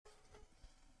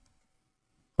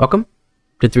Welcome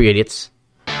to Three Idiots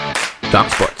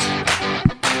Talk Sports.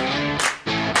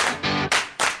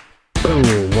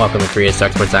 Boom! Welcome to Three Idiots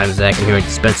Talk Sports. I'm Zach. I'm here with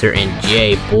Spencer and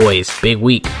Jay. Boys, big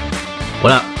week.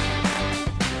 What up?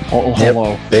 Oh,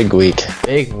 hello. Big week.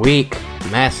 Big week.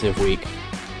 Massive week.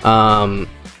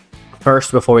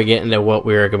 First, before we get into what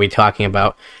we're going to be talking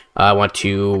about, I want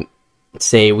to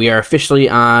say we are officially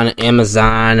on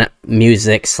Amazon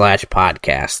Music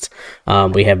 /podcast.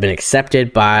 We have been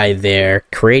accepted by their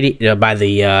by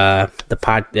the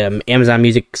Amazon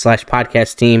Music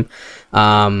 /podcast team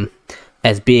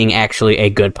as being actually a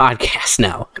good podcast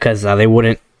now, because they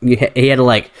wouldn't. He had to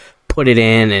like put it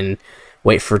in and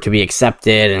wait for it to be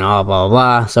accepted and all blah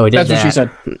blah blah. So we did that. That's what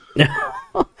she said.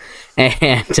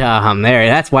 And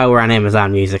that's why we're on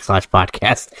Amazon Music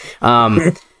 /podcast.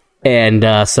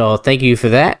 So thank you for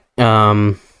that.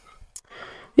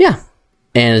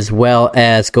 And as well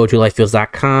as go to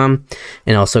lifefields.com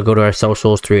and also go to our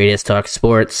socials, 3 Idiots Talk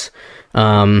Sports.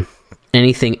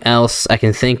 Anything else I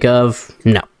can think of?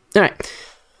 No. All right.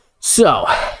 So,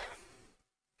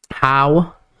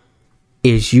 how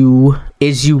is you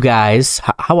guys?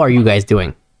 How are you guys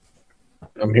doing?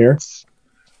 I'm here.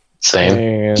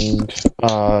 Same. And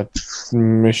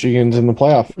Michigan's in the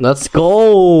playoff. Let's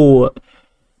go.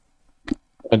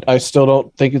 I still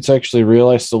don't think it's actually real.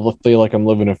 I still feel like I'm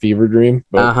living a fever dream.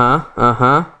 But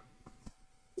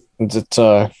it's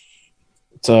a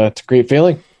great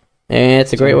feeling. And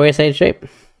it's a great way to stay in shape.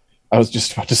 I was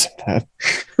just about to say that.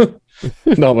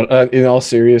 No, but in all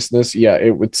seriousness, yeah,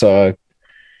 it's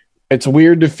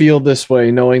weird to feel this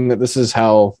way, knowing that this is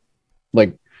how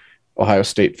like Ohio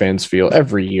State fans feel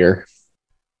every year.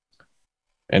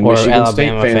 And Or Michigan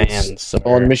Alabama State fans.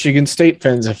 or- And Michigan State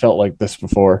fans have felt like this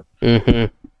before. Mm-hmm.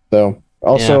 So,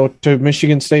 also to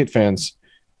Michigan State fans,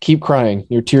 keep crying.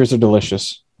 Your tears are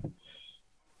delicious.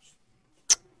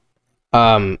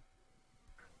 So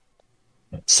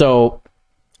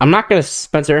I'm not gonna,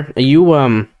 Spencer,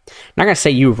 I'm not gonna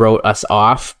say you wrote us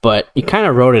off, but you kind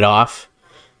of wrote it off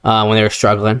when they were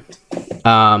struggling.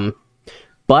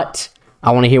 But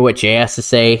I want to hear what Jay has to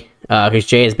say, because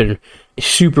Jay has been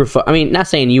super fun. I mean, not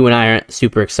saying you and I aren't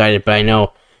super excited, but I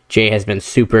know Jay has been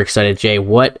super excited. Jay,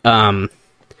 what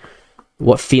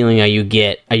feeling are you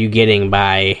getting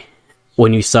by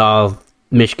when you saw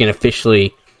Michigan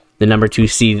officially the number 2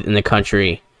 seed in the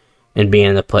country and being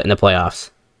in the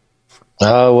playoffs?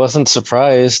 I wasn't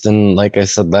surprised, and like I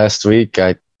said last week,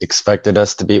 I expected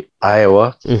us to beat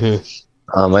Iowa.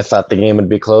 Mm-hmm. I thought the game would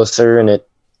be closer, and it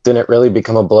didn't really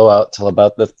become a blowout till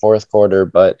about the fourth quarter.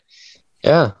 But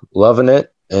yeah, loving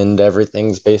it, and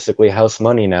everything's basically house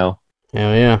money now.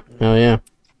 Hell yeah.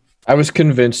 I was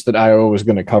convinced that Iowa was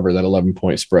going to cover that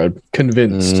 11-point spread.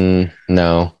 Convinced.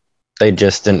 No, they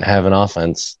just didn't have an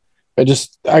offense. I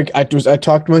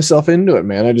talked myself into it,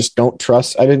 man. I didn't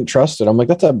trust it. I'm like,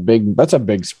 that's a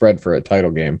big spread for a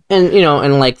title game.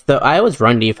 And like the Iowa's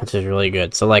run defense is really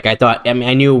good. So like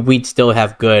I knew we'd still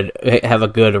have a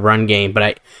good run game,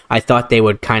 but I thought they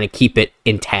would kind of keep it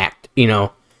intact,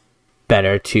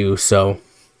 better too. So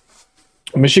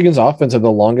Michigan's offense had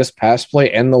the longest pass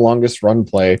play and the longest run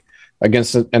play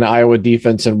against an Iowa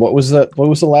defense. And what was the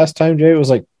last time, Jay? It was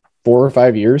like 4 or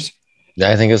 5 years.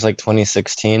 I think it's like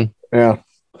 2016. Yeah.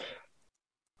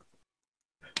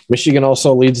 Michigan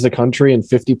also leads the country in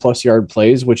 50-plus yard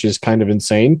plays, which is kind of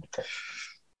insane.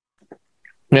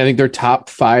 And I think they're top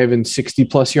 5 in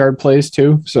 60-plus yard plays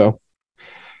too. So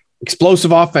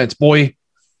explosive offense, boy.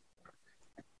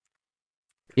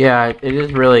 yeah, it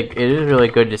is really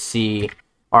good to see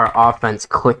our offense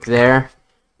click there,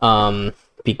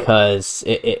 because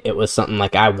it was something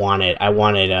like I wanted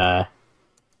to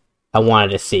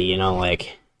see,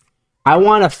 like I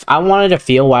wanted to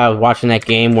feel while I was watching that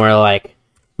game where like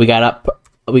we got up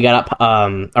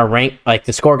a rank, like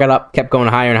the score got up, kept going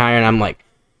higher and higher, and I'm like,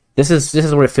 this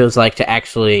is what it feels like to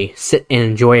actually sit and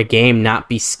enjoy a game, not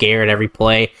be scared every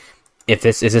play. If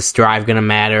is this drive gonna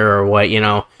matter or what,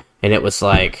 and it was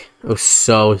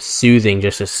so soothing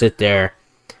just to sit there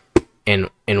and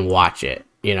watch it,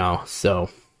 so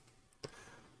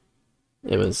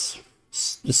it was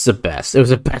just the best. It was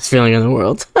the best feeling in the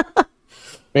world.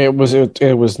 It was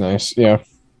nice, yeah.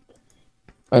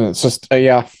 And it's just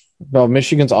No,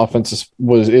 Michigan's offense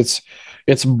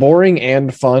it's boring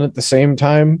and fun at the same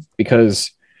time,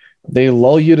 because they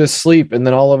lull you to sleep, and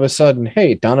then all of a sudden,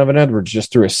 hey, Donovan Edwards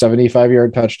just threw a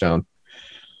 75-yard touchdown.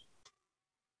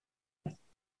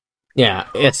 Yeah,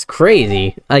 it's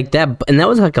crazy. Like that, and that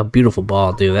was like a beautiful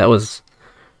ball, dude. That was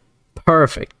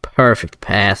perfect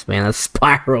pass, man. That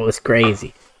spiral was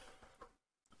crazy.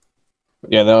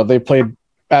 Yeah, they played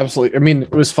absolutely. I mean,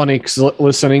 it was funny because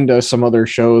listening to some other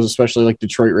shows, especially like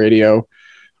Detroit radio,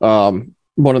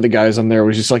 one of the guys on there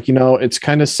was just like, it's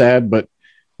kind of sad, but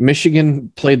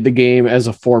Michigan played the game as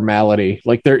a formality.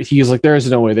 Like he's like, there is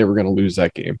no way they were going to lose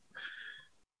that game.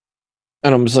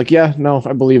 And I'm just like, yeah, no,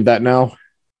 I believe that now.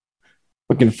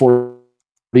 Looking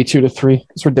 42-3.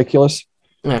 It's ridiculous.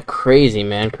 Yeah, crazy,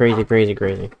 man. Crazy.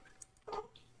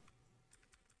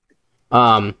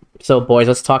 So boys,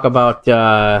 let's talk about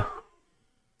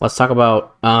we'll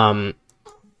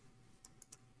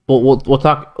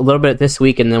talk a little bit this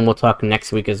week, and then we'll talk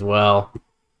next week as well.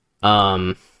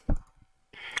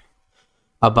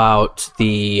 About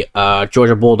the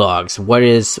Georgia Bulldogs. What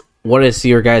is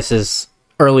your guys'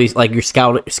 early, like, your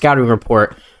scouting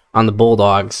report on the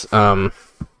Bulldogs?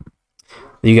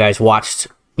 You guys watched,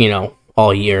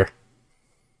 all year.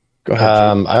 Go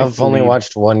ahead. I've only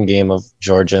watched one game of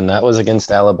Georgia, and that was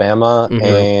against Alabama,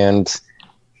 and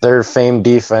their famed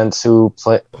defense, who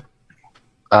played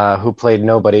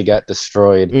nobody, got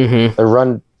destroyed. Their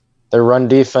run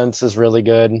defense is really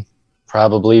good.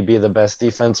 Probably be the best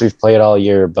defense we've played all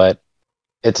year, but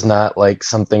it's not like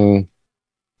something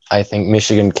I think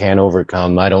Michigan can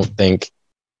overcome. I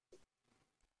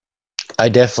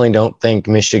definitely don't think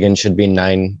Michigan should be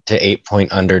 9 to 8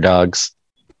 point underdogs.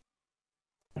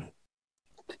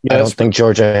 I don't think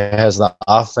Georgia has the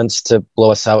offense to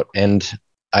blow us out, and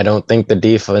I don't think the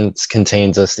defense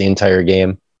contains us the entire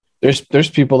game. There's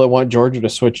people that want Georgia to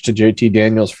switch to JT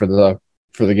Daniels for the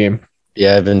game.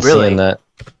 Yeah, I've been seeing that.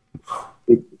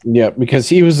 Yeah, because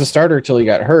he was the starter till he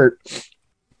got hurt.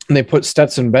 And they put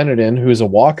Stetson Bennett in, who's a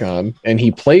walk-on, and he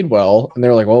played well. And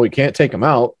they're like, well, we can't take him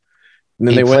out. And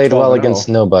then he played well against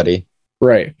nobody.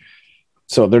 Right.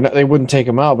 So they wouldn't take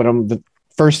him out, but the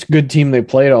first good team they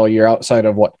played all year outside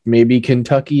of maybe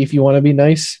Kentucky, if you want to be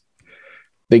nice.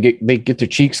 They get their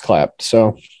cheeks clapped.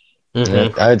 So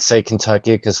I would say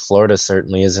Kentucky, because Florida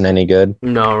certainly isn't any good.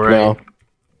 No, right. No.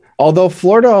 Although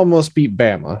Florida almost beat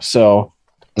Bama, so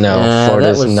no,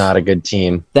 Florida's not a good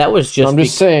team. That was just. I'm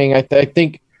just saying. I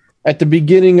think at the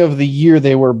beginning of the year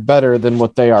they were better than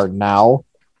what they are now.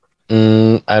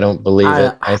 I don't believe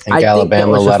it. I think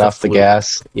Alabama let off the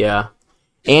gas. Yeah,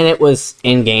 and it was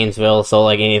in Gainesville, so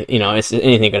like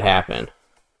anything could happen.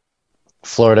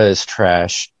 Florida is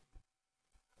trash.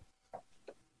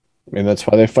 I mean, that's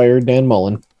why they fired Dan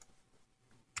Mullen.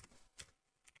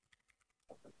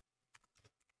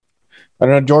 I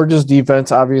don't know. Georgia's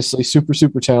defense, obviously, super,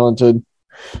 super talented.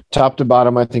 Top to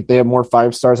bottom, I think they have more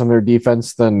 5 stars on their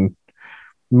defense than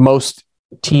most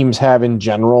teams have in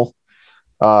general.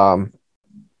 Bama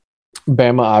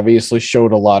obviously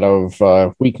showed a lot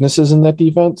of weaknesses in that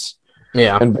defense.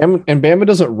 Yeah. And Bama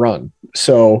doesn't run.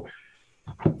 So,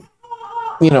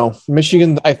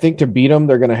 Michigan, I think to beat them,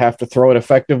 they're going to have to throw it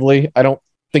effectively. I don't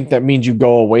think that means you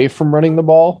go away from running the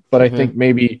ball, but I think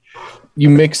maybe you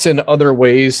mix in other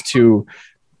ways to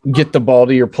get the ball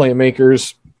to your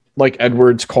playmakers like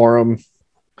Edwards, Corum,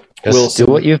 Wilson.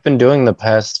 Do what you've been doing the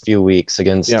past few weeks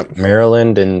against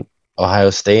Maryland and Ohio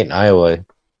State and Iowa.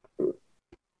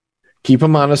 Keep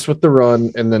them honest with the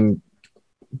run and then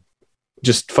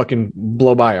just fucking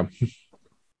blow by them.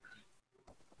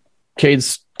 Cade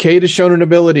has shown an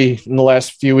ability in the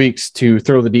last few weeks to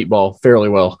throw the deep ball fairly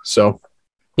well. So,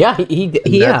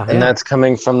 and that's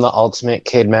coming from the ultimate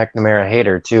Cade McNamara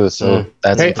hater too. So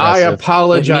that's impressive. I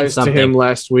apologized to him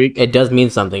last week. It does mean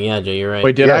something, yeah, Jay. You're right.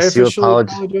 Wait, did I officially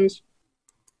apologize?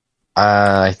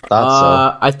 I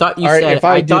thought so. I thought you said. If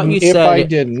I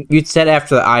didn't, you said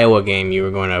after the Iowa game you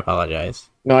were going to apologize.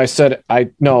 No, I said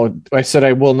I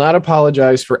will not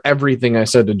apologize for everything I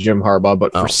said to Jim Harbaugh,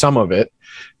 but for some of it,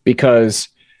 because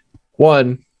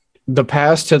one, the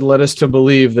past had led us to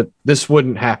believe that this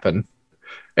wouldn't happen,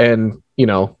 and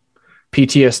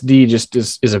PTSD just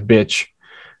is a bitch.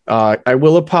 I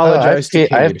will apologize.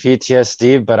 I have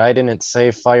PTSD, but I didn't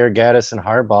say fire Gaddis and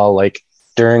Harbaugh like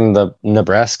during the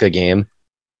Nebraska game.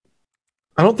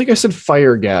 I don't think I said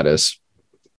fire Gaddis.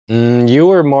 You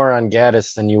were more on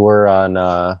Gaddis than you were on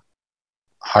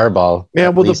Harbaugh. Yeah,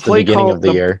 well, the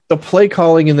play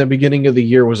calling in the beginning of the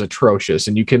year was atrocious,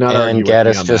 and you cannot argue. And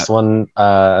Gaddis just won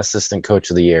assistant coach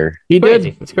of the year. He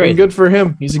did. It's crazy. And good for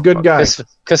him. He's a good guy.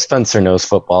 Because Spencer knows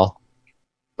football.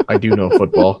 I do know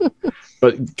football,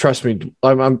 but trust me.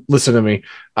 Listen to me.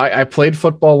 I played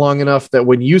football long enough that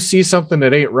when you see something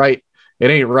that ain't right, it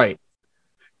ain't right.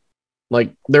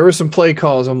 Like, there were some play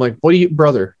calls. I'm like,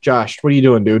 brother, Josh, what are you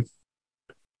doing, dude?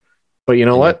 But you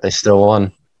know what? They still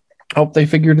won. Hope they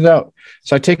figured it out.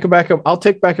 So I'll take back about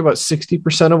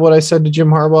 60% of what I said to Jim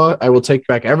Harbaugh. I will take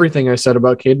back everything I said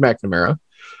about Cade McNamara.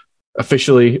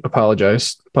 Officially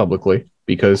apologize publicly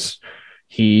because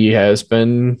he has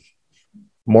been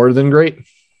more than great.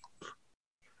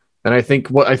 And I think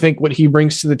what he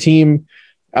brings to the team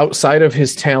outside of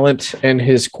his talent and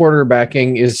his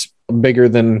quarterbacking is bigger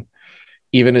than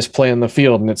even his play on the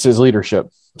field, and it's his leadership.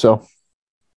 So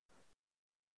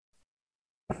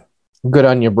good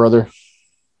on you, brother.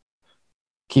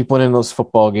 Keep winning those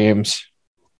football games.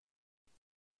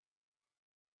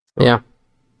 Yeah.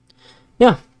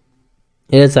 Yeah.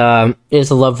 It is a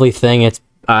lovely thing. It's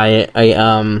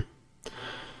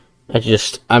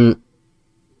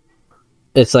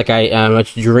it's like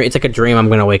it's like a dream I'm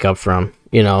gonna wake up from.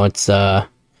 You know, it's I'm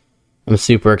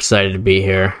super excited to be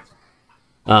here.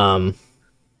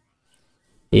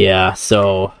 Yeah,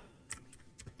 so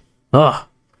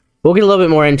we'll get a little bit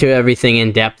more into everything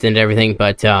in depth and everything,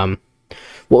 but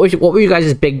what were you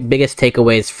guys' biggest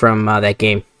takeaways from that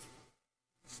game?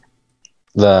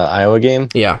 The Iowa game?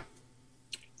 Yeah.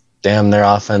 Damn, their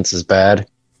offense is bad.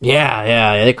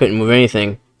 Yeah, they couldn't move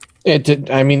anything. It did.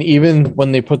 I mean, even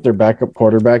when they put their backup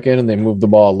quarterback in and they moved the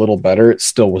ball a little better, it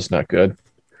still was not good.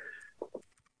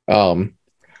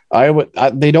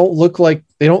 They don't look like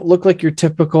your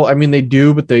typical. I mean, they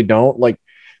do, but they don't. Like,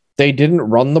 they didn't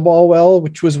run the ball well,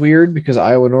 which was weird because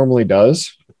Iowa normally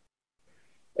does.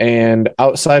 And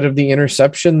outside of the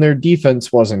interception, their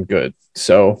defense wasn't good.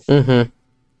 So.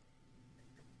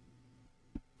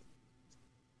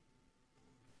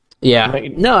 Yeah.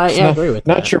 No, I agree with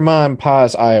that. Not your mom and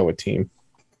pa's Iowa team.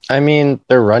 I mean,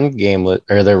 their run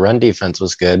defense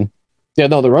was good. Yeah,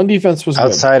 no, the run defense was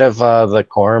outside good. of the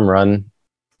Corum run.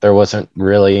 There wasn't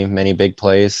really many big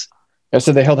plays. I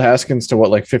said they held Haskins to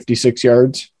like 56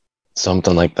 yards?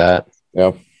 Something like that.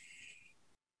 Yeah.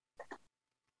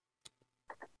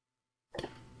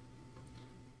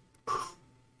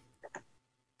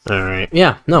 All right.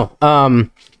 Yeah. No.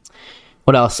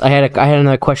 What else? I had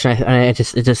another question. It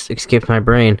just escaped my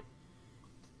brain.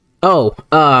 Oh.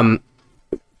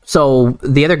 So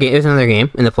the other game, there's another game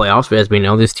in the playoffs, as we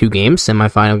know, there's two games,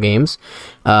 semifinal games.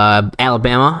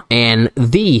 Alabama and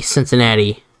the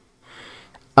Cincinnati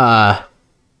Bearcats.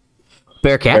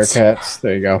 Bearcats,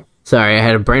 there you go. Sorry, I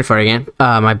had a brain fart again.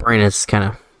 My brain is kind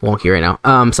of wonky right now.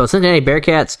 So Cincinnati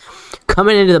Bearcats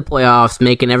coming into the playoffs,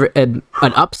 making an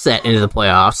upset into the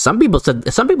playoffs. Some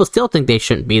people still think they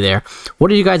shouldn't be there.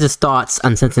 What are you guys' thoughts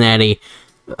on Cincinnati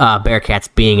Bearcats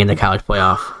being in the college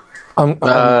playoff?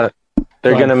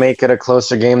 They're going to make it a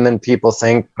closer game than people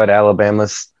think, but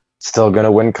Alabama's still going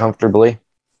to win comfortably.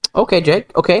 Okay,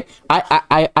 Jake. Okay.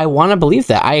 I want to believe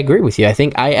that. I agree with you.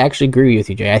 I actually agree with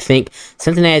you, Jay. I think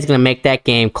Cincinnati is going to make that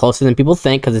game closer than people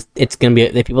think because it's going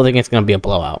to be. People think it's going to be a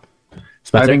blowout.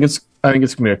 Spencer? I think it's going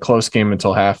to be a close game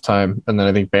until halftime, and then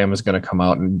I think Bama's going to come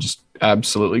out and just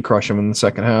absolutely crush them in the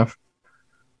second half.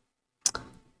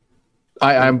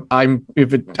 I'm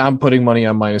putting money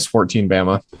on minus 14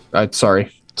 Bama.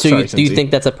 Sorry. So do you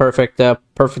think that's a perfect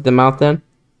amount then?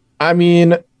 I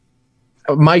mean,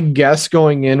 my guess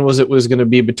going in was it was going to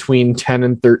be between 10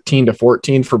 and 13 to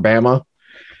 14 for Bama.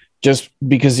 Just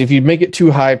because if you make it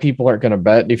too high, people aren't going to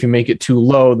bet. If you make it too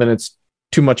low, then it's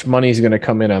too much money is going to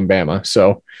come in on Bama.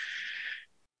 So,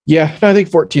 yeah, I think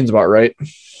 14 is about right.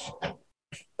 I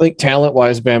think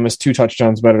talent-wise, Bama's 2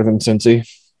 touchdowns better than Cincy,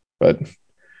 but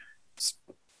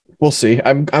we'll see.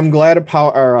 I'm glad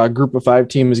our group of 5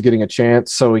 team is getting a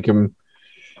chance, so everyone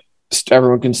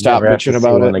can stop bitching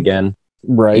about it again.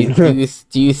 Right?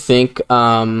 Do you think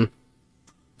UCF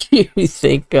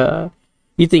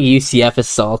is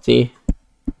salty?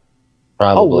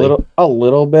 Probably a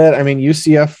little bit. I mean,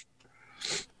 UCF.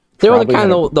 They were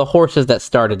the horses that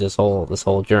started this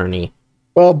whole journey.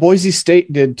 Well, Boise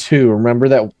State did too. Remember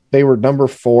that they were number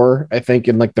 4, I think,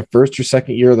 in like the first or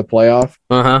second year of the playoff.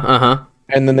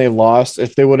 And then they lost.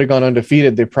 If they would have gone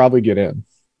undefeated, they'd probably get in.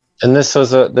 And this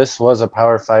was a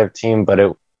Power 5 team,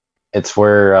 but it's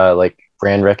where like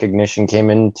brand recognition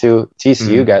came into.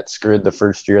 TCU got screwed the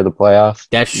first year of the playoff.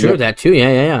 That's true. Yep. That too.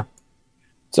 Yeah.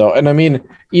 So, and I mean,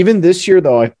 even this year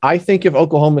though, I think if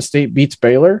Oklahoma State beats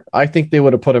Baylor, I think they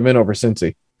would have put them in over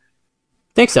Cincy.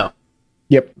 Think so?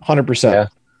 Yep, 100%.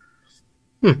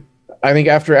 Yeah. I think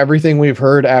after everything we've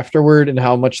heard afterward and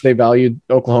how much they valued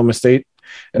Oklahoma State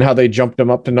and how they jumped them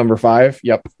up to number 5,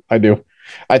 yep, I do.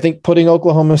 I think putting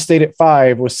Oklahoma State at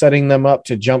 5 was setting them up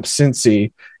to jump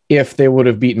Cincy if they would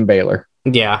have beaten Baylor.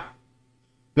 Yeah.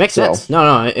 Makes sense.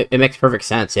 No, it makes perfect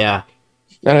sense, yeah.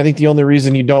 And I think the only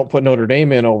reason you don't put Notre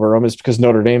Dame in over them is because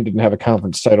Notre Dame didn't have a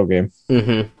conference title game.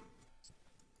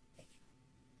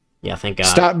 Yeah, thank God.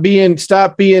 Stop being,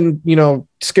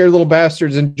 scared little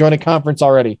bastards and join a conference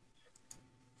already.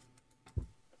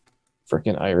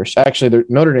 Freaking Irish. Actually,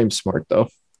 Notre Dame's smart though.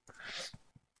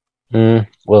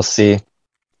 We'll see.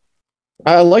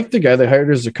 I like the guy they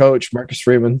hired as a coach, Marcus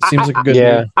Freeman. Seems like a good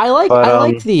yeah. dude. I like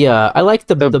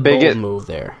the bold biggest- move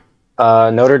there.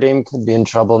 Notre Dame could be in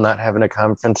trouble not having a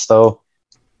conference though.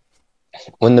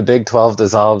 When the Big 12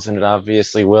 dissolves, and it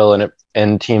obviously will,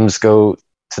 and teams go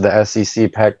to the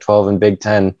SEC, Pac-12, and Big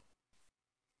 10,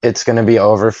 it's going to be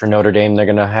over for Notre Dame. They're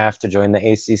going to have to join the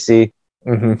ACC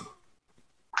Mm-hmm.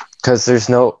 because there's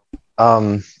no.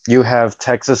 You have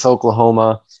Texas,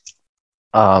 Oklahoma,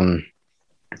 LSU,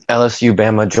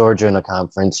 Bama, Georgia in a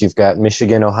conference. You've got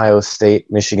Michigan, Ohio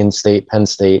State, Michigan State, Penn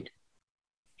State.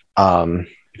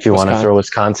 If you want to throw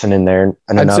Wisconsin in there,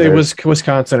 and I'd say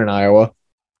Wisconsin and Iowa.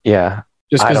 yeah,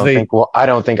 Just because I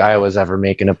don't think Iowa's ever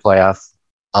making a playoff.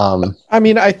 I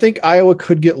mean, I think Iowa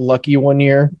could get lucky one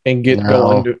year and get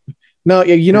going. No,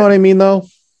 yeah, you know what I mean, though.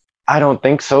 I don't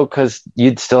think so because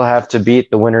you'd still have to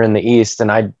beat the winner in the East, and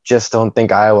I just don't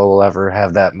think Iowa will ever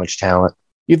have that much talent.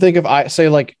 You think if I say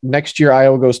like next year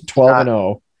Iowa goes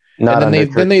 12-0, Not and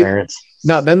under Terrence.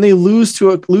 then they lose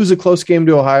a close game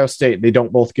to Ohio State. They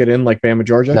don't both get in like Bama,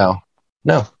 Georgia.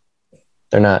 No,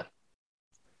 they're not.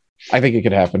 I think it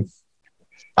could happen.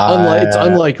 It's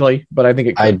unlikely, but I think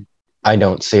it could. I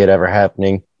don't see it ever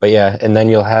happening. But yeah, and then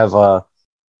you'll have a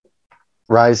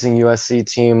rising USC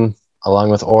team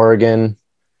along with Oregon.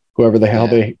 Whoever the hell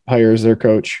they hire as their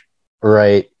coach.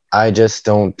 Right. I just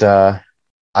don't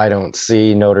I don't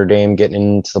see Notre Dame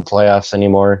getting into the playoffs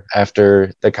anymore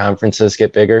after the conferences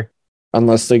get bigger.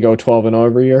 Unless they go 12-0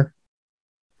 every year.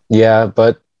 Yeah,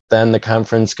 but then the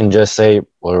conference can just say,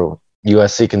 well,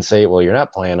 USC can say, well, you're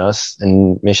not playing us,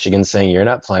 and Michigan saying you're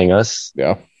not playing us.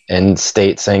 Yeah. And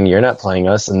State saying you're not playing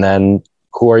us, and then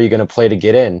who are you going to play to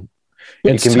get in?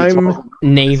 It's time.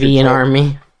 Navy and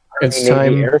Army. It's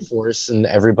time. Air Force and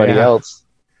everybody else.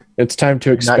 It's time to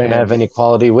You're expand. not going to have any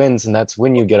quality wins, and that's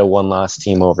when you get a one-loss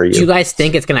team over you. Do you guys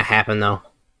think it's going to happen, though?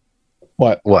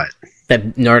 What?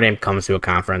 That Notre Dame comes to a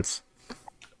conference?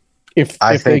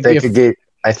 I think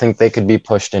they could be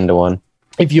pushed into one.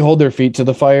 If you hold their feet to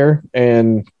the fire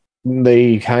and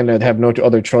they kind of have no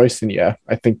other choice, then yeah,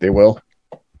 I think they will.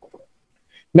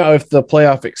 Now, if the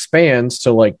playoff expands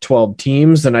to like 12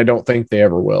 teams, then I don't think they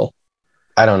ever will.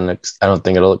 I don't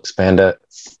think it'll expand to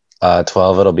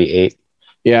 12. It'll be 8.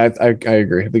 Yeah, I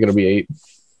agree. I think it'll be 8.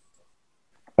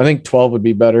 I think 12 would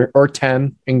be better, or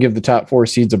 10, and give the top 4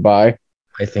 seeds a bye.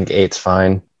 I think 8's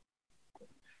fine.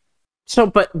 So,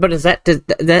 but does that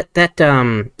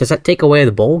take away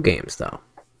the bowl games though?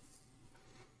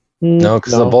 No,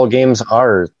 because the bowl games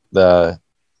are the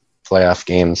playoff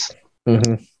games.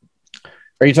 Mm-hmm.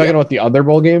 Are you talking about the other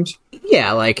bowl games?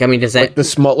 Yeah, like I mean, does that like the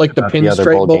small, like the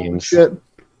pinstripe bowl games? Shit?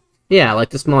 Yeah, like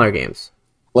the smaller games.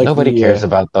 Like nobody cares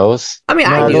about those. I mean,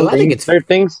 I do. I think it's they're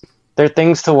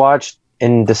things to watch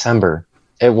in December.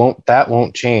 That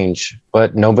won't change,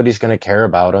 but nobody's going to care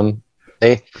about them.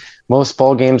 Most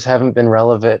bowl games haven't been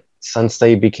relevant since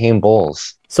they became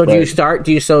bowls. So do you start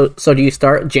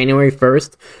January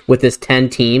 1st with this 10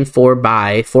 team,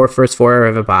 4 first 4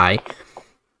 of a bye?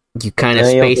 You kind of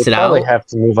space it out. Probably have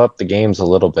to move up the games a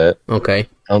little bit. Okay.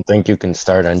 I don't think you can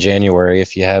start on January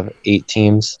if you have 8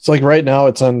 teams. It's like right now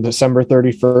it's on December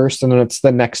 31st, and then it's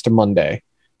the next Monday.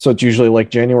 So it's usually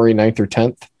like January 9th or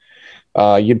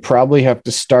 10th. You'd probably have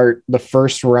to start the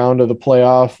first round of the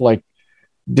playoff like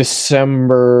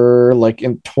December, like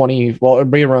in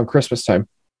it'd be around Christmas time.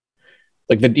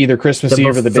 Like either Christmas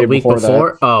Eve or the day before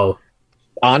that. Oh.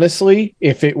 Honestly,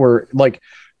 if it were like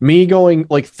me going,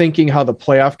 like thinking how the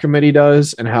playoff committee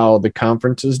does and how the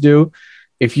conferences do,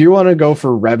 if you want to go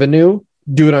for revenue,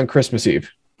 do it on Christmas Eve.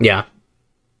 Yeah.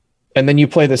 And then you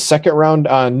play the second round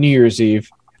on New Year's Eve,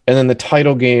 and then the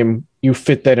title game, you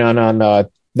fit that on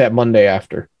that Monday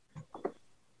after.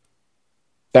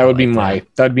 That'd be my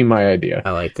idea.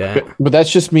 I like that. But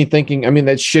that's just me thinking. I mean,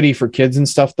 that's shitty for kids and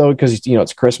stuff though, because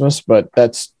it's Christmas. But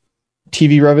that's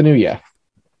TV revenue. Yeah.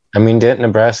 I mean, didn't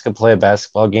Nebraska play a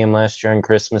basketball game last year on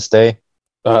Christmas Day?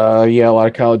 Yeah, a lot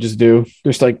of colleges do.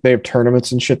 There's like they have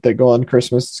tournaments and shit that go on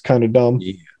Christmas. It's kind of dumb.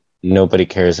 Yeah. Nobody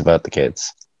cares about the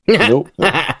kids. Nope.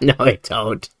 No, they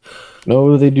don't.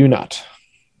 No, they do not.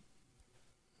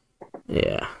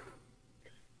 Yeah.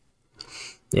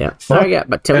 Yeah. So I got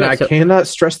about 10 and minutes. I cannot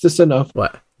stress this enough.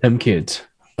 What? Them kids.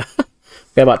 We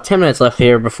got about 10 minutes left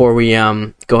here before we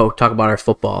go talk about our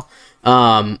football.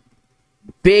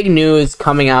 Big news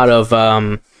coming out of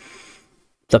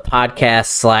the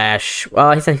podcast /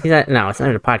 well, it's not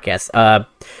even a podcast.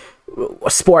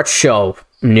 Sports show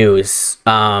news.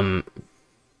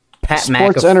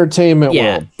 Sports entertainment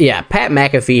world. Yeah, Pat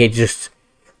McAfee had just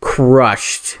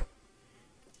crushed,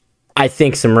 I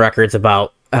think, some records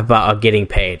about getting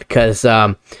paid, because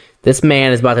this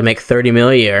man is about to make $30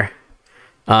 million a year.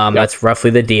 That's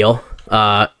roughly the deal,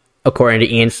 according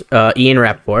to Ian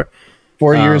Rappaport.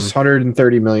 4 years,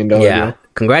 $130 million deal.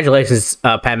 Congratulations,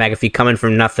 Pat McAfee, coming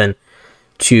from nothing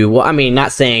to, well, I mean,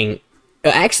 not saying,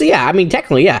 actually, yeah, I mean,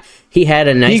 technically, yeah, he had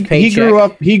a nice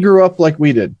paycheck. He grew up like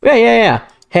we did. Yeah.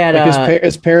 Had like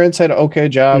his parents had okay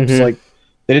jobs. Like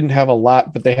they didn't have a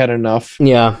lot, but they had enough.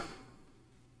 Yeah.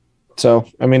 So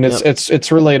I mean, it's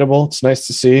relatable. It's nice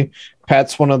to see.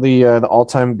 Pat's one of the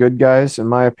all-time good guys, in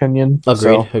my opinion.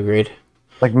 Agreed.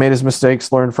 Like made his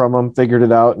mistakes, learned from them, figured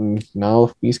it out, and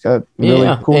now he's got really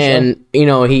cool stuff. And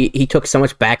he took so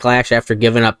much backlash after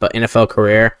giving up an NFL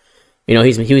career. He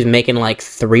was making like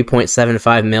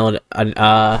 $3.75 million.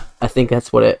 I think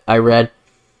that's what I read.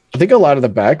 I think a lot of the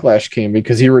backlash came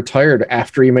because he retired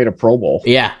after he made a Pro Bowl.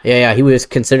 Yeah. He was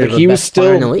considered the best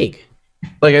player in the league.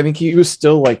 Like I think he was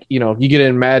still like, you get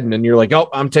in Madden and you're like, oh,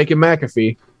 I'm taking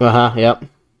McAfee. Yep.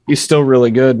 He's still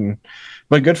really good,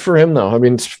 but good for him though. I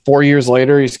mean, it's 4 years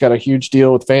later, he's got a huge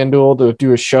deal with FanDuel to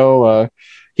do a show.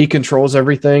 He controls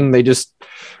everything. He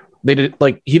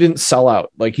didn't sell out.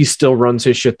 Like he still runs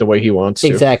his shit the way he wants to.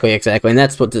 Exactly. And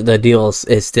that's what the deal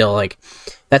is still like.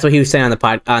 That's what he was saying on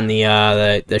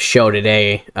the show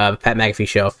today, Pat McAfee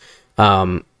show.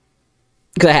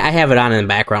 Because I have it on in the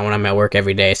background when I'm at work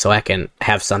every day, so I can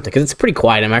have something. Because it's pretty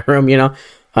quiet in my room, my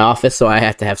office, so I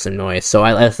have to have some noise. So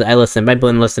I listen. I've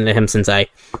been listening to him since I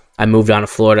moved on to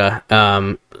Florida.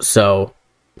 But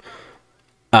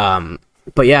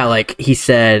yeah, like he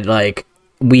said, like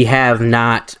we have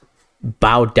not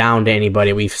bowed down to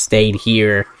anybody. We've stayed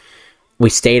here. We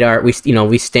stood our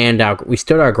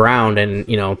ground, and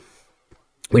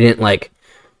we didn't like.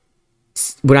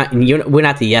 We're not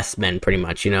the yes men, pretty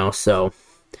much, So,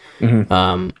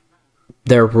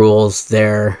 their rules,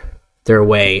 their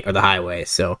way, or the highway.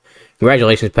 So,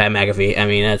 congratulations, Pat McAfee. I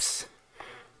mean, that's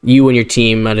you and your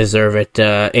team deserve it.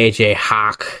 AJ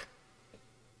Hawk.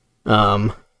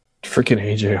 Freaking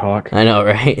AJ Hawk. I know,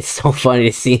 right? It's so funny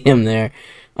to see him there.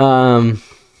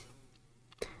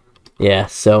 Yeah.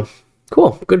 So.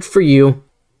 Cool. Good for you.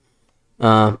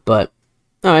 But, all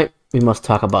right. We must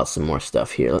talk about some more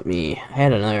stuff here. I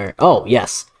had another... Oh,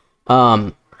 yes.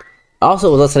 Also was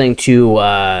listening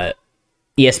to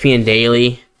ESPN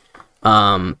Daily.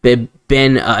 ESPN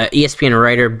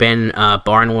writer Ben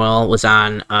Barnwell was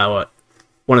on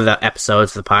one of the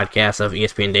episodes of the podcast of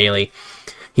ESPN Daily.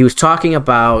 He was talking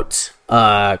about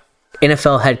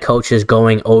NFL head coaches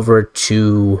going over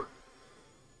to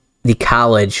the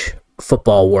college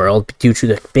football world due to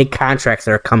the big contracts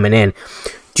that are coming in.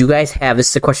 Do you guys have, this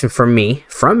is a question from me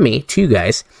to you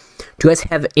guys, do you guys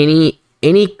have any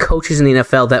coaches in the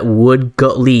NFL that would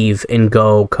leave and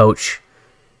go coach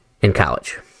in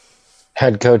college?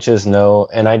 Head coaches, no,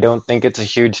 and I don't think it's a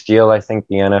huge deal. I think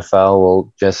the NFL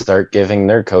will just start giving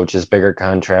their coaches bigger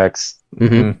contracts.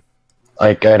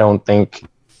 Like, I don't think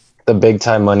the big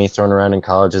time money thrown around in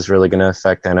college is really going to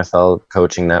affect NFL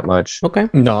coaching that much. Okay.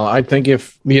 No, I think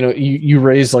if you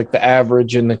raise like the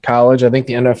average in the college, I think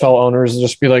the NFL owners will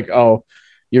just be like, oh,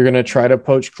 you're going to try to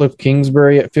poach Cliff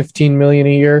Kingsbury at $15 million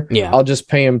a year. Yeah, I'll just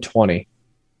pay him 20.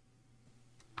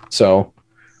 So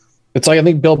it's like, I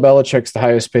think Bill Belichick's the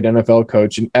highest paid NFL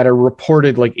coach and at a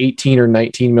reported like $18 or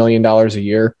 $19 million a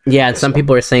year. Yeah, and some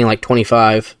people are saying like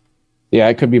 25. Yeah,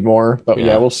 it could be more, but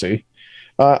yeah we'll see.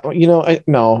 Like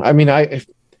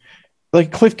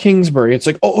Cliff Kingsbury, it's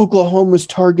like, oh, Oklahoma's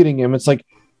targeting him. It's like,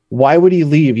 why would he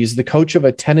leave? He's the coach of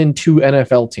a 10-2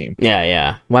 NFL team.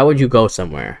 Yeah. Why would you go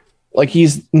somewhere? Like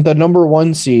he's the number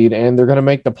 1 seed and they're going to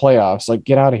make the playoffs. Like,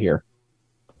 get out of here.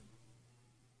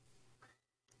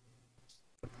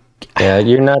 Yeah,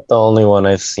 you're not the only one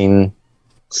I've seen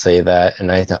say that,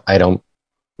 and I don't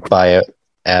buy it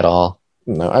at all.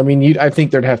 No, I mean, I think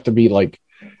there'd have to be like,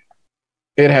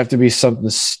 it'd have to be something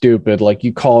stupid. Like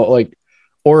you call it, like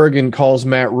Oregon calls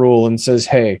Matt Rule and says,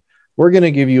 hey, we're going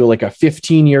to give you like a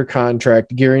 15-year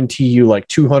contract, guarantee you like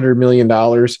 $200 million.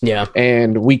 Yeah.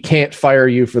 And we can't fire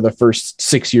you for the first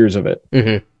 6 years of it.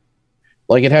 Mm-hmm.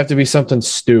 Like it'd have to be something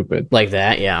stupid. Like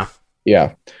that, yeah.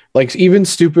 Yeah. Like even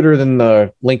stupider than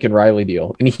the Lincoln Riley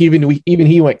deal. And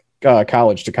he went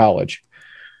college to college.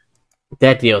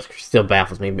 That deal still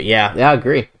baffles me, but yeah, I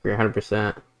agree. You're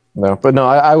 100%. No, but no,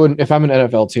 I wouldn't. If I'm an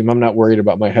NFL team, I'm not worried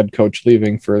about my head coach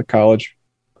leaving for college.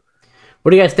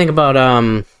 What do you guys think about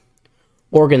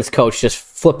Oregon's coach just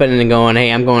flipping and going,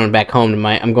 "Hey, I'm going home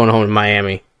to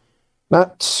Miami"?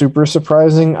 Not super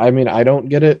surprising. I mean, I don't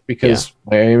get it because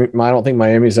Miami, I don't think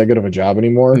Miami's that good of a job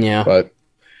anymore. Yeah, but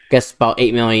guess about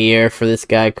 $8 million a year for this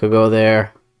guy could go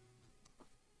there.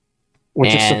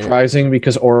 Which is surprising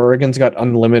because Oregon's got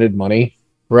unlimited money.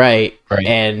 Right.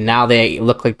 And now they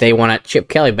look like they want Chip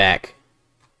Kelly back.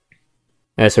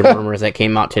 There's some rumors that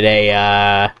came out today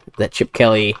that Chip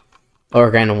Kelly,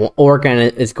 Oregon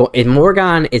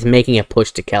is making a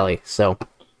push to Kelly. So,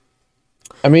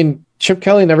 I mean, Chip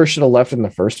Kelly never should have left in the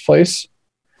first place,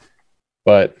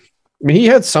 but I mean, he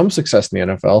had some success in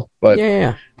the NFL. But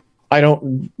yeah. I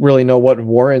don't really know what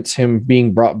warrants him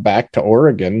being brought back to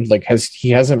Oregon. Like, he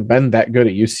hasn't been that good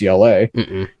at UCLA.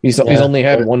 Mm-mm. He's only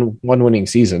had one winning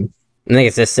season. I think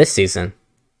it's this season.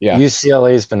 Yeah,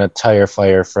 UCLA's been a tire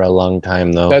fire for a long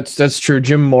time, though. That's true.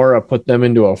 Jim Mora put them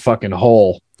into a fucking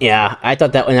hole. Yeah, I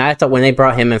thought when they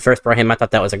brought him and first brought him, I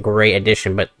thought that was a great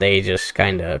addition, but they just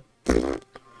kind of.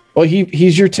 Well,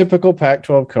 he's your typical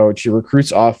Pac-12 coach. He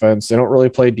recruits offense. They don't really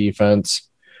play defense.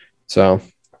 So,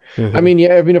 I mean,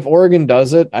 if Oregon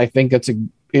does it, I think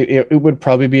it would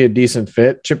probably be a decent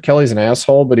fit. Chip Kelly's an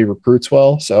asshole, but he recruits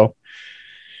well. So,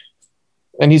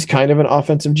 and he's kind of an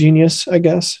offensive genius, I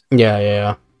guess.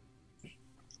 Yeah.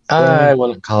 I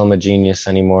wouldn't call him a genius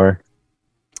anymore.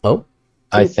 Oh,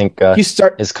 I think his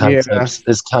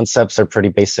concepts are pretty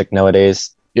basic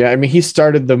nowadays. Yeah, I mean, he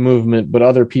started the movement, but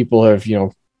other people have,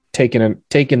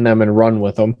 taken them and run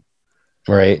with them.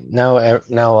 Right. Now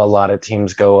a lot of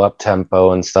teams go up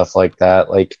tempo and stuff like that.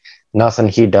 Like, nothing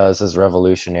he does is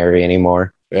revolutionary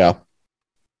anymore. Yeah.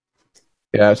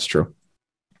 Yeah, that's true.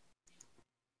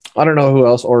 I don't know who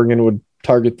else Oregon would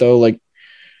target, though. Like,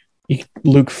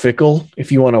 Luke Fickell,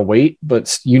 if you want to wait,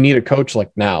 but you need a coach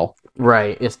like now.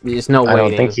 Right. It's no waiting. I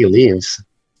don't think he leaves.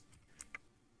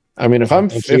 I mean, if I'm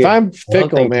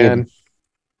Fickell, man.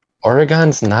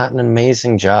 Oregon's not an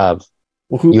amazing job.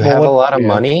 You have a lot of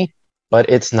money, but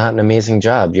it's not an amazing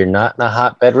job. You're not in a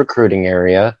hotbed recruiting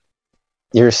area.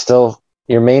 Your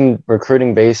main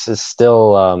recruiting base is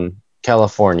still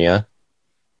California,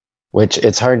 which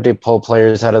it's hard to pull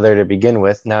players out of there to begin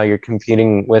with. Now you're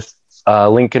competing with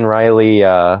Lincoln Riley,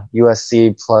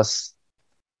 USC, plus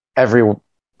every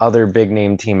other big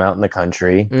name team out in the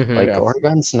country.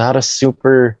 Oregon's not a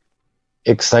super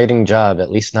exciting job, at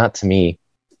least not to me.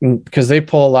 Because they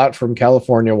pull a lot from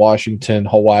California, Washington,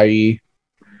 Hawaii,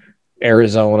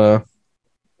 Arizona.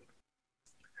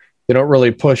 They don't really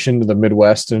push into the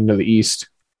Midwest and into the East.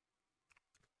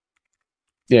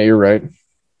 Yeah, you're right.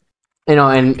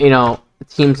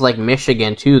 Teams like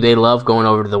Michigan too, they love going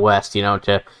over to the West,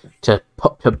 to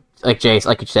like Jay,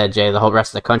 like you said, Jay, the whole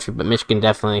rest of the country. But Michigan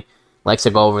definitely likes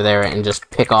to go over there and just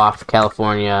pick off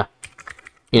California.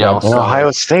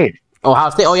 Ohio State.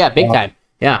 Oh yeah, big time.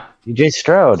 Yeah. DJ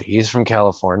Stroud, he's from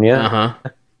California. Uh-huh.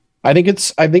 I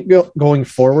think going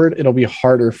forward, it'll be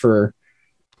harder for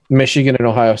Michigan and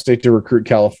Ohio State to recruit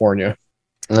California.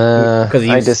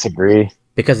 I disagree.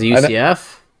 Because of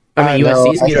UCF?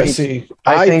 USC's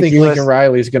I think Lincoln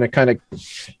Riley is going to kind of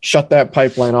shut that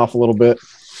pipeline off a little bit.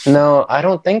 No, I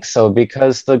don't think so,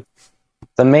 because the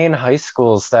main high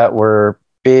schools that were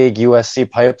big USC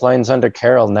pipelines under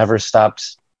Carroll never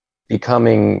stopped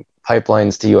becoming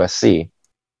pipelines to USC.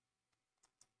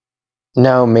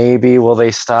 Now, maybe will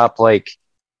they stop like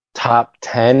top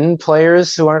 10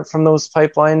 players who aren't from those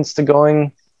pipelines to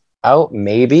going out?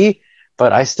 Maybe,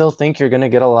 but I still think you're going to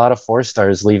get a lot of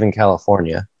 4-stars leaving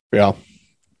California. Yeah.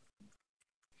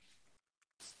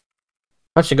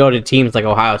 I should go to teams like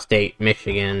Ohio State,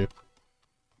 Michigan,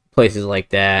 places like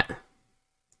that.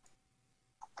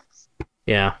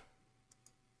 Yeah.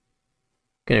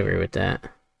 Can agree with that.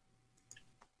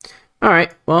 All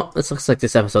right. Well, this looks like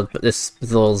this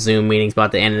little Zoom meeting's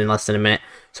about to end in less than a minute.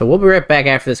 So we'll be right back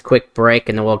after this quick break,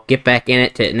 and then we'll get back in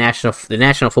it to the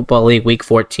National Football League Week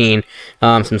 14.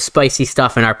 Some spicy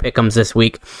stuff in our pick'ems this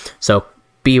week. So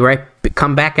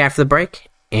come back after the break,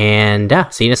 and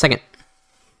see you in a second.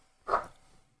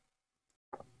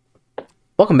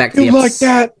 Welcome back to the episode. Like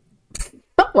that?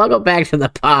 Welcome back to the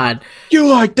pod. You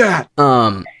like that?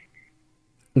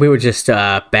 We were just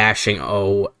bashing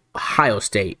Ohio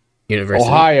State University.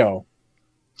 Ohio.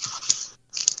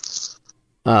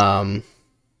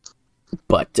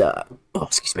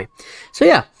 Excuse me. So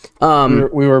yeah,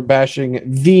 we were bashing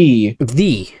the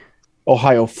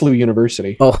Ohio Flu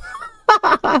University. Oh,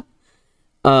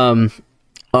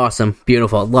 awesome,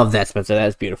 beautiful, love that, Spencer. That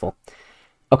is beautiful.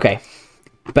 Okay,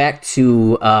 back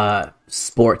to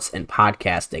sports and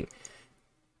podcasting.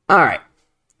 All right,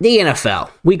 the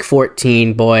NFL Week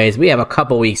 14, boys. We have a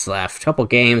couple weeks left, couple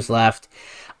games left.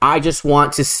 I just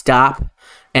want to stop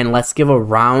and let's give a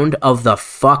round of the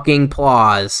fucking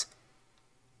applause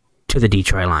to the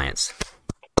Detroit Lions.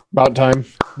 About time.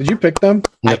 Did you pick them?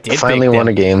 I did. Finally won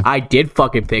a game. I did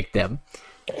fucking pick them.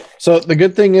 So the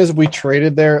good thing is we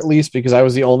traded there at least, because I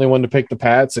was the only one to pick the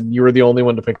Pats and you were the only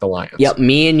one to pick the Lions. Yep,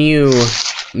 me and you.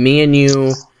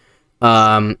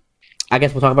 I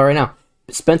guess we'll talk about it right now.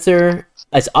 Spencer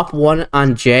is up 1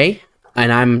 on Jay,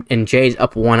 and Jay's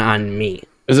up 1 on me.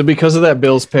 Is it because of that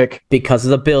Bills pick? Because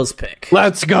of the Bills pick.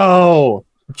 Let's go.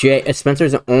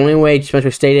 Spencer's the only way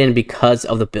Spencer stayed in because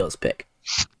of the Bills pick.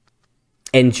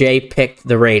 And Jay picked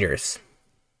the Raiders.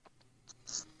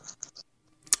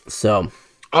 So.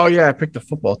 Oh yeah, I picked the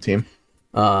football team.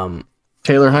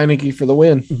 Taylor Heineke for the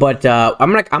win. But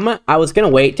I was gonna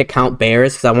wait to count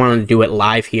Bears because I wanted to do it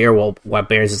live here while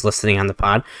Bears is listening on the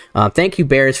pod. Thank you,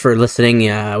 Bears, for listening.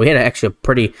 We had actually a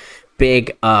pretty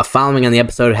big following on the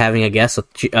episode, having a guest.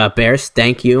 So, Bears,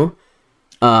 thank you.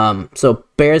 So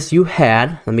Bears, you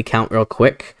had. Let me count real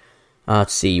quick.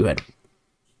 Let's see. You had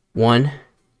 1,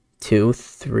 2,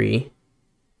 3,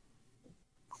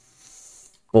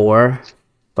 4,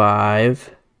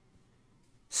 5,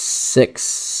 6,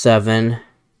 7,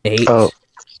 8. Oh,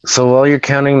 so while you're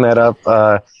counting that up,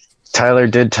 Tyler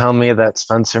did tell me that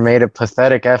Spencer made a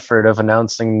pathetic effort of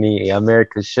announcing the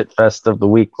America's Shit Fest of the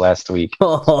Week last week.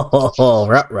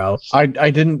 Ruh-roh. I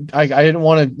didn't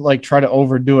want to like try to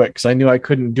overdo it because I knew I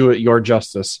couldn't do it your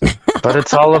justice. But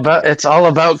it's all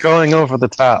about going over the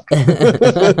top.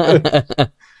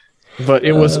 But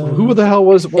it was who the hell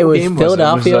was what it was game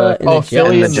Philadelphia. Was it?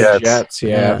 Philly and the the Jets.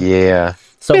 Yeah. Yeah.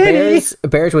 So Bears,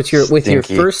 with your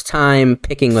first time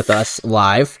picking with us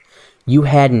live, you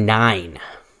had 9.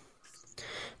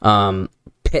 9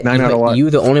 out of what? You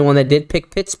the only one that did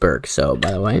pick Pittsburgh. So by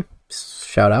the way,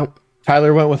 shout out.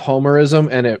 Tyler went with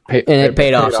homerism, and it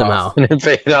paid off somehow. And it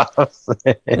paid off.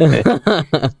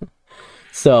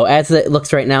 So as it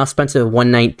looks right now, Spencer with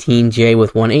 119, Jay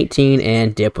with 118,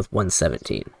 and Dip with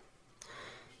 117.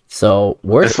 So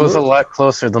this was a lot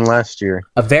closer than last year.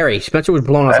 Spencer was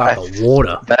blowing us out the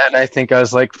water. That I think I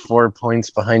was like 4 points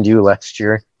behind you last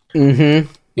year. Mm-hmm.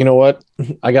 You know what?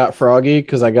 I got froggy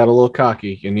because I got a little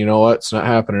cocky, and you know what? It's not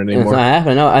happening anymore. It's not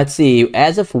happening. No, I'd see.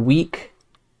 As of week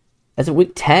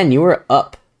 10, you were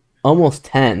up almost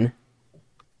 10,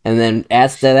 and then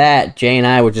after that, Jay and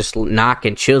I were just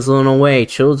chiseling away,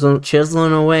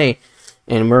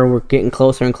 and we're getting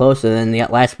closer and closer. Then the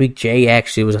last week, Jay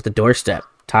actually was at the doorstep,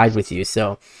 tied with you.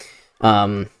 So,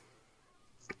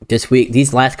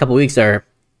 these last couple weeks are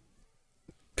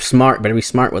smart. Better be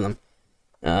smart with them.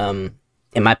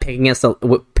 Am I picking against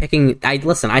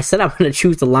I said I'm going to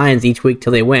choose the Lions each week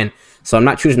till they win, so I'm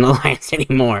not choosing the Lions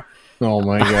anymore. Oh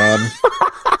my god.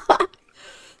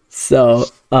 So,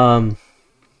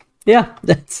 yeah,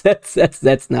 that's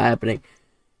not happening.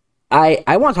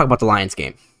 I want to talk about the Lions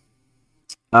game.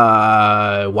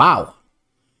 Wow.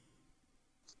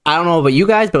 I don't know about you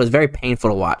guys, but it was very painful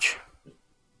to watch.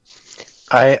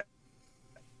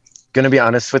 Gonna be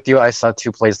honest with you, I saw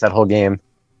 2 plays that whole game.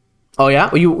 Oh yeah?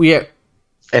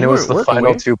 And it was the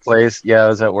final 2 plays. Yeah, I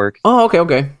was at work. Oh,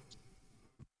 okay.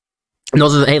 And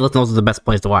those are the best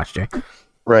plays to watch, Jay.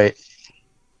 Right.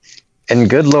 And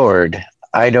good Lord,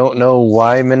 I don't know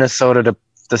why Minnesota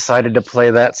decided to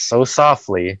play that so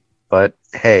softly, but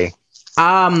hey.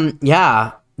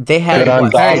 Yeah. They had 4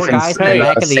 guys in the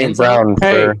back of the end zone.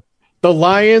 The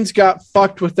Lions got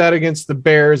fucked with that against the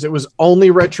Bears. It was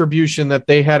only retribution that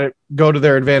they had it go to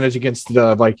their advantage against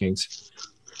the Vikings.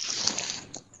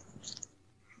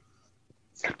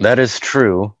 That is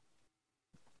true.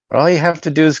 All you have to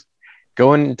do is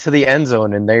go into the end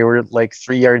zone, and they were like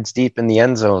 3 yards deep in the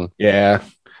end zone. Yeah.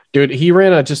 Dude, he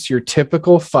ran just your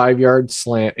typical 5-yard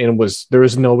slant, and there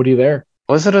was nobody there.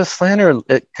 Was it a slant, or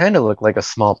it kind of looked like a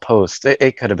small post?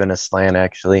 It could have been a slant,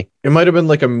 actually. It might have been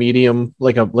like a medium,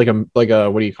 like a what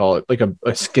do you call it? Like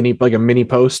a skinny, like a mini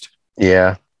post.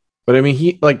 Yeah. But I mean,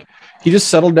 he just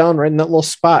settled down right in that little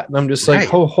spot, and I'm just like,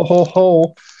 ho ho ho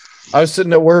ho. I was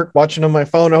sitting at work watching on my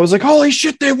phone. I was like, holy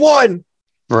shit, they won!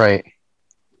 Right.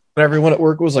 And everyone at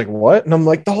work was like, what? And I'm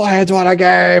like, the Lions won a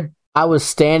game. I was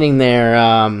standing there.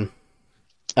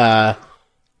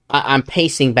 I'm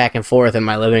pacing back and forth in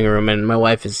my living room, and my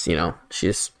wife is,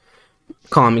 she's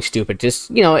calling me stupid.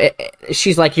 Just,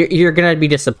 she's like, you're gonna be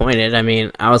disappointed. I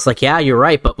mean, I was like, yeah, you're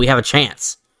right, but we have a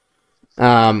chance.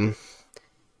 I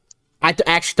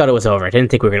actually thought it was over. I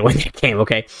didn't think we were gonna win that game.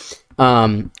 Okay,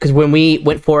 because when we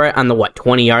went for it on the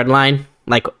 20-yard line,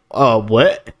 like,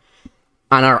 what?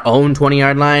 On our own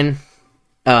 20-yard line,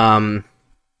 I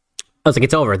was like,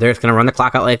 it's over. They're just gonna run the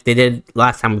clock out like they did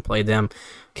last time we played them,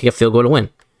 kick a field goal to win.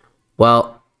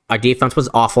 Well, our defense was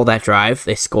awful that drive.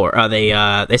 They scored.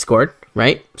 They scored,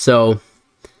 right? So,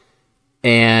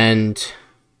 and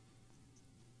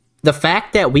the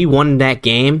fact that we won that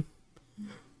game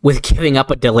with giving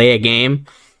up a delay a game,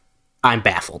 I'm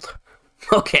baffled.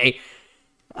 Okay,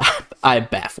 I'm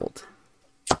baffled.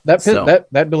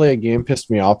 That delay of game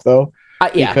pissed me off though,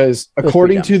 Yeah, because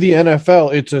according to the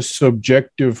NFL, it's a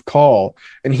subjective call,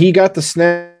 and he got the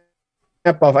snap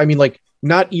off. I mean, like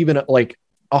not even like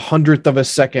 100th of a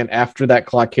second after that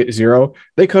clock hit zero.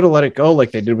 They could have let it go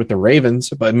like they did with the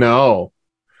Ravens, but no,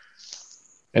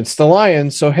 it's the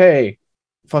Lions. So hey,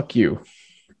 fuck you.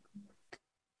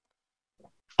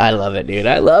 I love it, dude.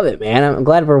 I love it, man. I'm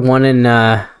glad we're one in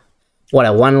what a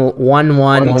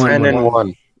 1-10 and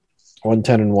 1.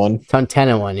 1-10-1.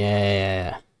 10-1.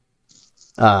 Yeah.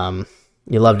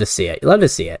 You love to see it. You love to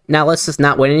see it. Now let's just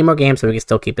not win any more games so we can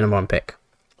still keep the number one pick.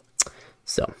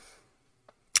 So,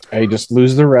 hey, just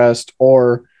lose the rest,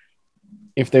 or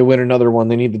if they win another one,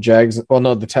 they need the Jags. Well,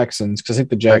 no, the Texans, because I think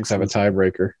the Jags have a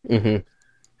tiebreaker. Mm-hmm.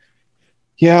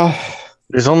 Yeah.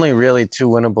 There's only really 2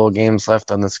 winnable games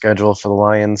left on the schedule for the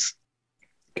Lions.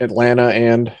 Atlanta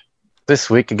and this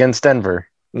week against Denver.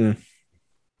 I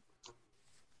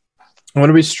want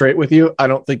to be straight with you. I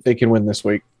don't think they can win this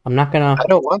week. I'm not gonna. I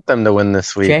don't want them to win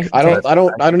this week. Jay, I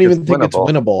don't even think it's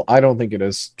winnable. I don't think it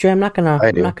is. Jay, I'm not gonna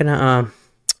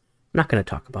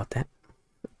talk about that.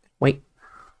 Wait.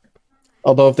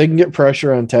 Although if they can get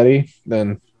pressure on Teddy,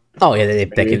 then oh yeah,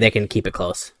 they can keep it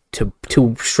close to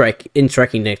strike in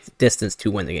striking distance to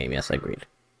win the game. Yes, I agreed.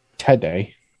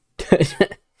 Teddy.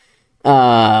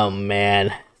 Oh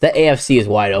man, the AFC is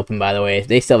wide open. By the way,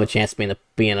 they still have a chance of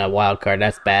being a wild card.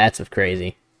 That's bad. That's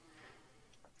crazy.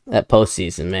 That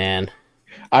postseason, man.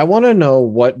 I want to know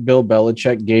what Bill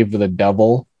Belichick gave the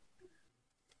devil,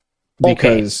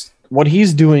 because what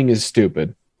he's doing is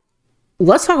stupid.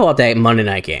 Let's talk about that Monday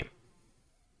night game.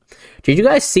 Did you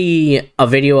guys see a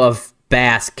video of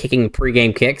Bass kicking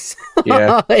pregame kicks?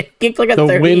 Yeah. It kicked like a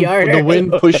 30-yarder. The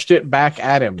wind pushed it back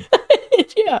at him.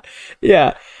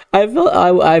 Yeah.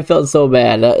 I felt so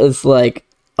bad. It's like,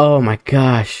 oh my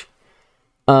gosh.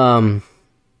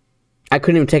 I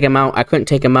couldn't even take him out. I couldn't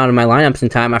take him out of my lineups in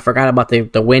time. I forgot about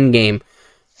the win game,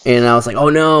 and I was like, oh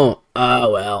no.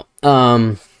 Oh well.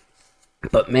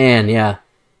 But man, yeah.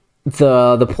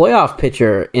 The playoff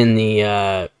picture in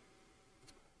the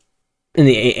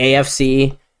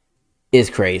AFC is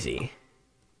crazy.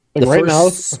 Like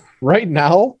right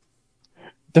now,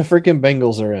 the freaking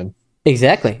Bengals are in.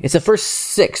 Exactly. It's the first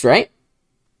 6, right?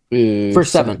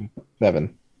 First 7.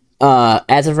 7.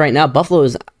 As of right now, Buffalo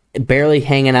is barely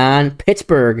hanging on.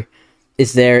 Pittsburgh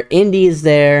is there. Indy is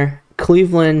there.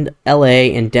 Cleveland,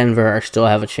 LA, and Denver still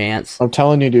have a chance. I'm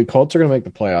telling you, dude, Colts are going to make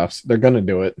the playoffs. They're going to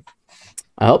do it.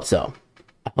 I hope so.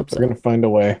 They're going to find a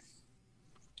way.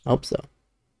 I hope so.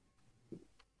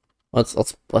 Let's.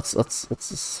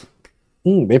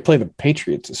 They play the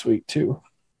Patriots this week too.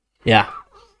 Yeah.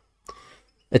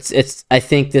 It's. I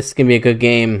think this is gonna be a good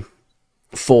game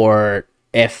for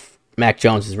if Mac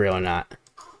Jones is real or not.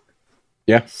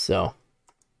 Yeah. So,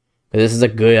 but this is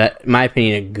in my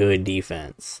opinion, a good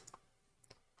defense.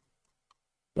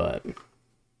 But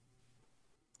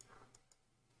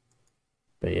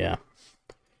yeah.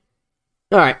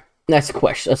 All right. Next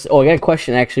question. I got a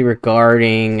question actually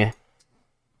regarding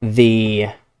the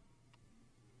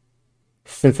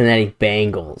Cincinnati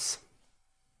Bengals.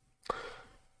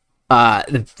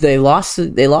 They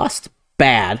lost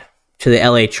bad to the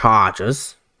LA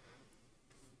Chargers.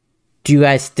 Do you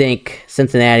guys think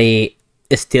Cincinnati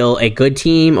is still a good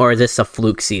team, or is this a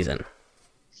fluke season?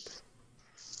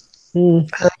 I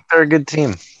think they're a good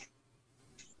team.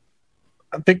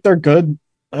 I think they're good.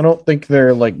 I don't think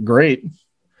they're like great.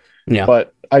 Yeah.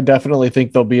 But I definitely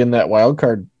think they'll be in that wild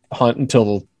card hunt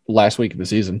until the last week of the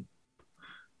season.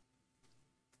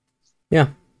 Yeah.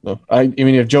 I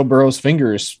mean, if Joe Burrow's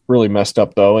finger is really messed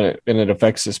up though, and it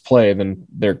affects his play, then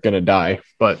they're gonna die.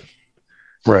 But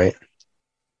right.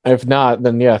 If not,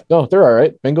 then yeah, no, they're all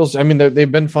right. Bengals. I mean,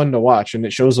 they've been fun to watch, and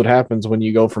it shows what happens when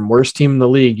you go from worst team in the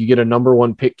league. You get a number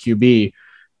 1 pick QB.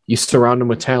 You surround them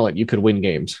with talent. You could win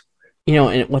games. You know,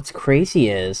 and what's crazy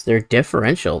is their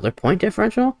point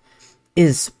differential,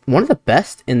 is one of the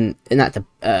best not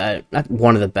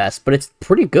one of the best, but it's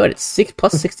pretty good. It's 6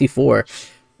 plus 64.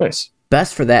 Nice.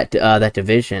 Best for that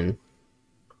division.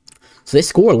 So they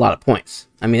score a lot of points.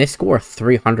 I mean, they score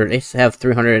 300. They have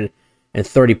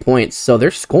 330 points, so they're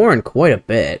scoring quite a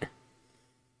bit.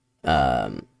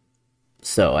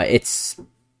 So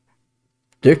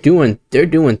they're doing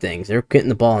things. They're getting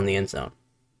the ball in the end zone.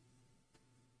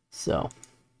 So,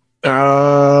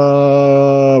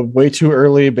 way too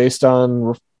early based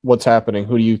on what's happening.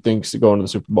 Who do you think's going to the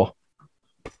Super Bowl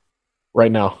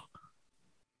right now?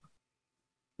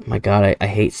 Oh my God, I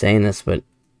hate saying this, but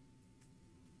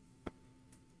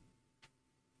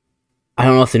I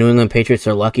don't know if the New England Patriots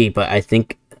are lucky, but I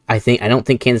don't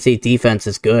think Kansas City defense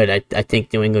is good. I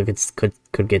think New England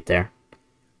could get there.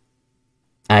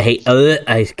 I hate.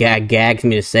 Gags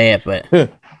me to say it, but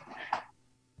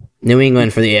New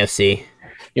England for the AFC.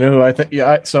 You know who I think?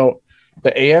 Yeah. So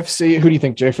the AFC. Who do you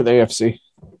think, Jay, for the AFC?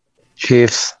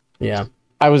 Chiefs. Yeah.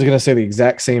 I was gonna say the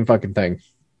exact same fucking thing.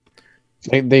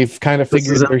 They've kind of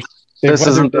figured they've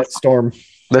weathered that storm.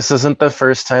 This isn't the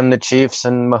first time the Chiefs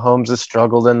and Mahomes have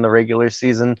struggled in the regular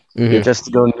season just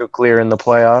to go nuclear in the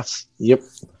playoffs. Yep.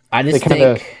 I just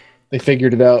think they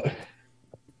figured it out.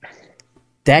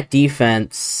 That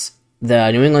defense,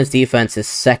 the New England's defense, is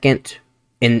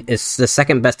the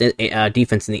second best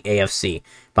defense in the AFC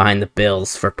behind the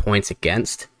Bills for points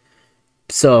against.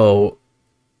 So,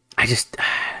 I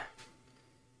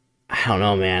don't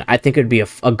know, man. I think it would be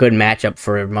a good matchup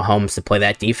for Mahomes to play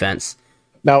that defense.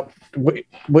 Now,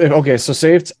 okay, so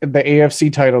say it's the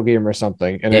AFC title game or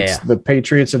something, and it's the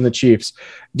Patriots and the Chiefs.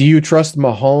 Do you trust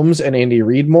Mahomes and Andy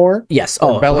Reid more? Yes.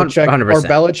 Or Belichick, 100%. or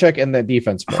Belichick and that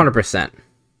defense more? 100%.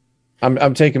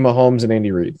 I'm taking Mahomes and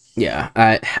Andy Reid. Yeah.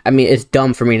 I mean, it's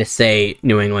dumb for me to say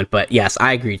New England, but yes,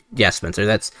 I agree. Yes, Spencer.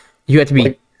 You have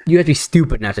to be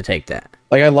stupid not to take that.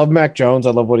 Like, I love Mac Jones.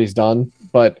 I love what he's done,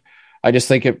 but I just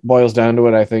think it boils down to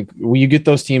it. I think when you get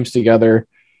those teams together,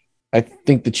 I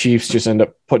think the Chiefs just end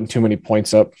up putting too many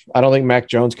points up. I don't think Mac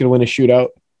Jones could win a shootout.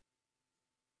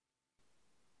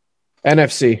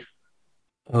 NFC.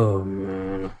 Oh,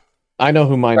 man. I know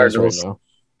who mine is right now.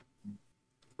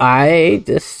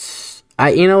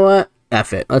 You know what?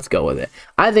 F it. Let's go with it.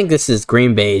 I think this is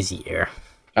Green Bay's year.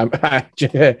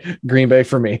 Green Bay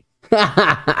for me.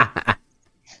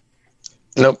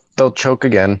 Nope, they'll choke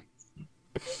again.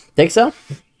 Think so?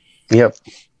 Yep.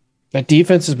 That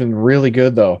defense has been really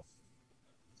good, though.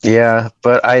 Yeah,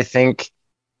 but I think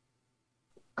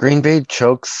Green Bay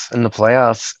chokes in the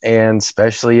playoffs, and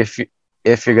especially if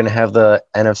you're going to have the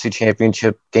NFC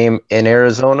Championship game in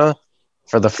Arizona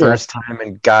for the first time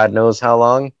in God knows how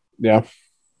long. Yeah.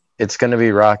 It's going to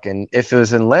be rocking. If it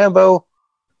was in Lambeau,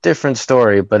 different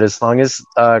story. But as long as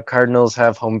Cardinals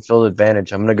have home field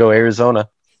advantage, I'm going to go Arizona.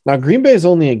 Now, Green Bay is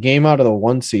only a game out of the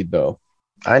 1 seed, though.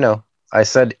 I know. I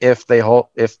said if they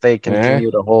continue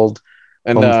to hold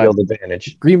home field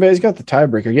advantage. Green Bay's got the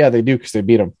tiebreaker. Yeah, they do because they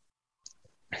beat them.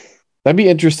 That'd be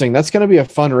interesting. That's going to be a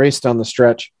fun race down the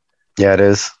stretch. Yeah, it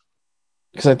is.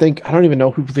 Because I don't even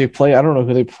know who they play. I don't know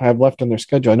who they have left on their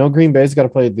schedule. I know Green Bay's got to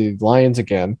play the Lions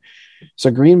again.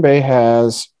 So Green Bay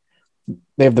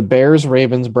they have the Bears,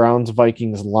 Ravens, Browns,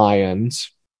 Vikings,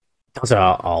 Lions. Those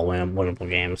are all winnable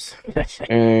games.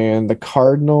 And the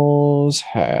Cardinals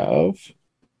have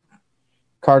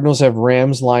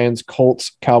Rams, Lions,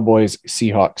 Colts, Cowboys,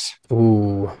 Seahawks.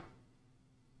 Ooh.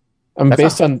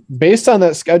 Based on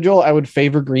that schedule, I would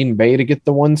favor Green Bay to get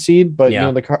the 1 seed, but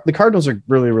the Cardinals are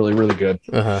really, really, really good.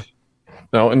 Uh-huh.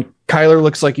 No, and Kyler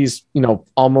looks like he's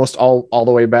almost all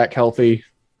the way back healthy.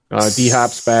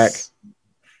 D-Hop's back.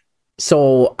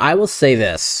 So I will say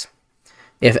this: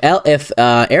 if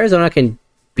Arizona can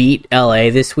beat LA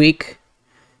this week,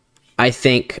 I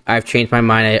think I've changed my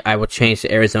mind. I will change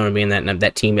to Arizona being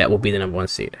that team that will be the number 1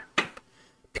 seed,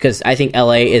 because I think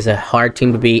LA is a hard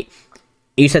team to beat.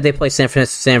 You said they play San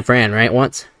Fran, right?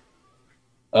 Once?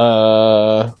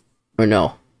 Or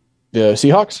no? The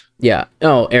Seahawks? Yeah.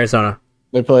 Oh, Arizona.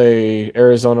 They play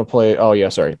Arizona.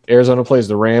 Arizona plays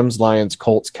the Rams, Lions,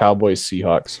 Colts, Cowboys,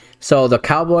 Seahawks. So the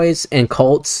Cowboys and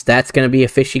Colts, that's going to be a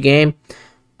fishy game,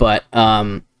 but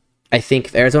I think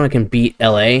if Arizona can beat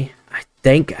LA, I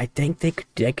think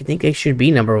they should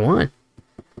be number 1.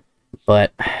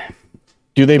 But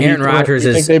do they? Aaron Rodgers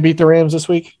think they beat the Rams this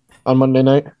week on Monday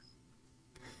night?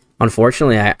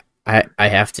 Unfortunately, I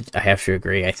have to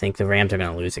agree. I think the Rams are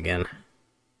going to lose again.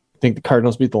 Think the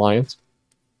Cardinals beat the Lions?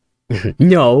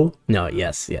 No,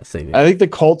 yes, they do. I think the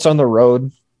Colts on the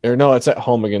road, or no, it's at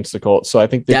home against the Colts. So I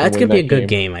think that's going to be a good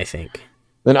game. I think.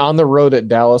 Then on the road at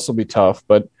Dallas will be tough,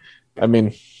 but I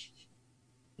mean,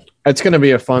 it's going to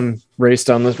be a fun race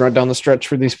down the stretch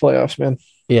for these playoffs, man.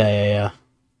 Yeah.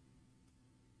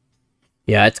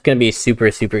 Yeah, it's going to be super,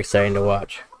 super exciting to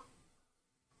watch.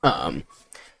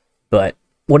 But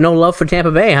no love for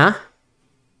Tampa Bay, huh?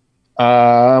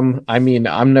 I mean,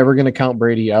 I'm never going to count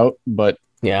Brady out, but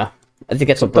yeah, I think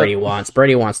that's what Brady wants.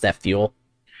 Brady wants that fuel.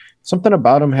 Something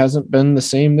about him hasn't been the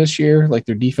same this year. Like,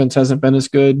 their defense hasn't been as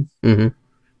good. Mm-hmm.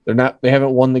 They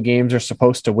haven't won the games they're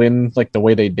supposed to win like the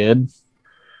way they did.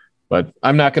 But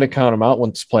I'm not going to count them out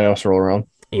once playoffs roll around.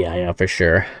 Yeah, for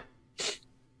sure.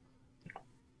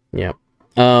 Yep.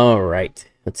 All right.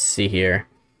 Let's see here.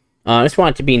 I just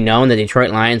want it to be known that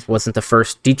Detroit Lions weren't the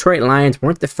first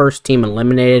team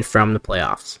eliminated from the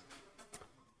playoffs.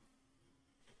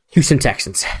 Houston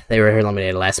Texans. They were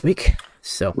eliminated last week.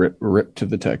 So rip to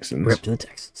the Texans. Rip to the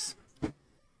Texans.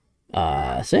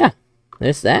 So yeah,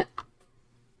 there's that.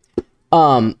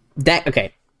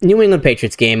 Okay. New England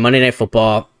Patriots game, Monday Night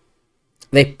Football.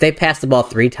 They passed the ball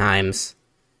 3 times.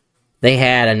 They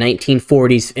had a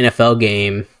 1940s NFL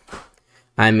game.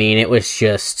 I mean, it was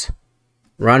just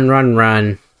run, run,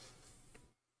 run.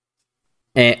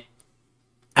 I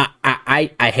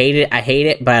hate it. I hate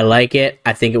it, but I like it.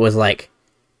 I think it was like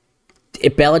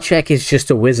Belichick is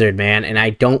just a wizard, man, and I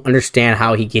don't understand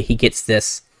how he gets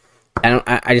this.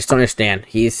 I just don't understand.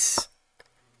 He's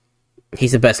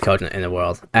the best coach in the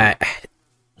world.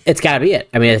 It's got to be it.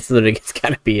 I mean, it's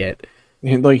got to be it.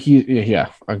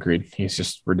 Agreed. He's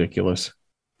just ridiculous.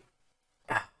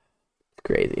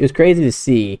 Crazy. It was crazy to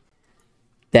see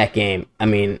that game. I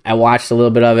mean, I watched a little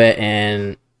bit of it,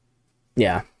 and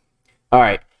yeah. All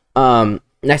right.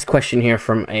 Next question here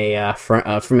from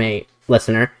a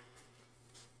listener.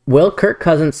 Will Kirk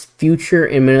Cousins' future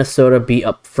in Minnesota be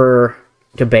up for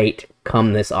debate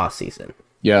come this offseason?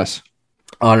 Yes.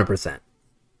 100%.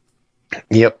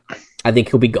 Yep. I think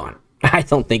he'll be gone. I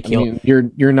don't think he'll. I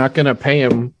mean, you're not going to pay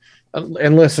him.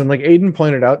 And listen, like Aiden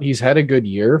pointed out, he's had a good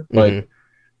year, but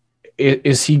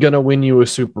is he going to win you a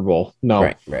Super Bowl?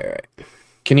 No. Right.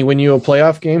 Can he win you a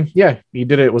playoff game? Yeah, he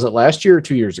did it. Was it last year or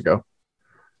 2 years ago?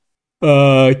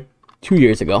 2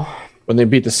 years ago. When they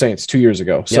beat the Saints 2 years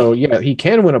ago. So, yeah, he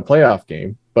can win a playoff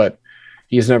game, but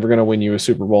he's never going to win you a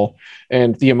Super Bowl.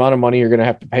 And the amount of money you're going to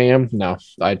have to pay him, no,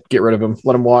 I'd get rid of him.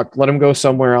 Let him walk. Let him go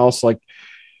somewhere else, like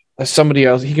somebody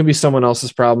else. He can be someone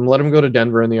else's problem. Let him go to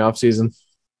Denver in the offseason.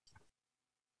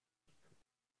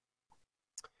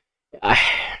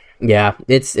 Yeah,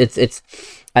 it's.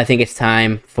 I think it's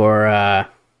time for. I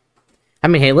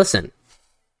mean, hey, listen.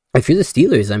 If you're the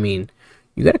Steelers, I mean,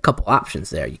 you got a couple options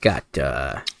there. You got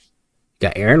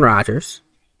Aaron Rodgers,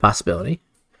 possibility.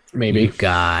 Maybe. You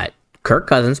got Kirk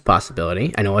Cousins,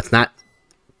 possibility. I know it's not.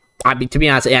 I mean, to be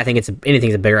honest, I think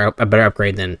anything's a better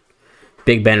upgrade than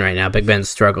Big Ben right now. Big Ben's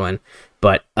struggling,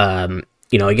 but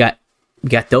you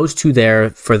got those two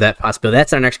there for that possibility.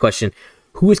 That's our next question.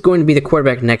 Who is going to be the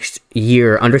quarterback next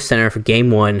year under center for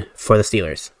Game 1 for the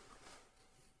Steelers?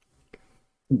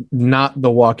 Not the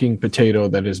walking potato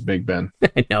that is Big Ben.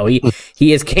 No, he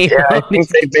is came Yeah, out. I think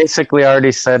they basically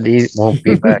already said he won't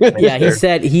be back. Yeah, he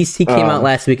said he came out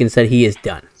last week and said he is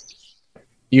done.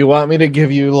 You want me to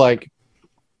give you like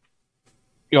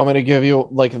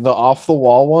the off the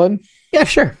wall one? Yeah,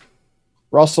 sure.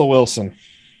 Russell Wilson.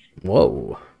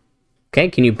 Whoa. Okay,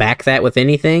 can you back that with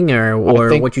anything or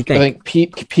what you think? I think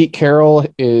Pete Carroll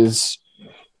is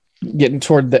getting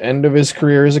toward the end of his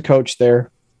career as a coach there.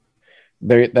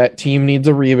 That team needs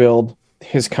a rebuild.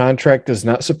 His contract does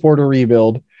not support a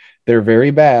rebuild. They're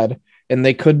very bad, and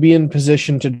they could be in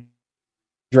position to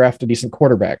draft a decent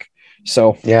quarterback.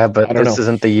 So yeah, but this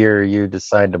isn't the year you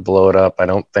decide to blow it up, I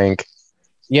don't think.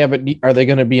 Yeah, but are they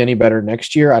going to be any better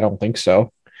next year? I don't think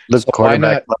so. The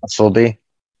quarterback class will be.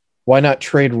 Why not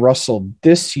trade Russell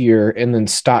this year and then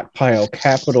stockpile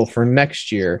capital for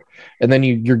next year? And then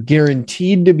you're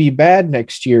guaranteed to be bad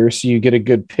next year, so you get a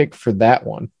good pick for that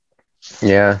one.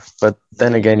 Yeah, but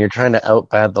then again, you're trying to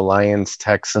outbad the Lions,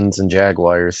 Texans, and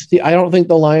Jaguars. See, I don't think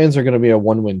the Lions are going to be a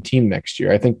one-win team next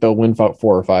year. I think they'll win about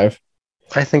 4 or 5.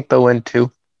 I think they'll win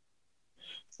 2.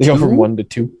 They go from 1 to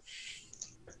 2.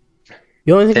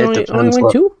 You only think only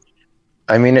win 2?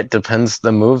 I mean, it depends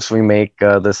the moves we make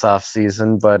this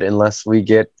offseason, but unless we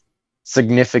get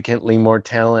significantly more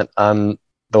talent on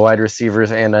the wide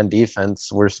receivers and on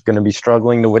defense, we're going to be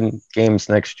struggling to win games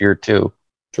next year too.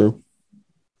 True.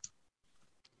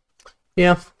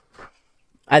 Yeah,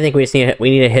 I think we need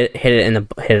to hit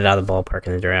it out of the ballpark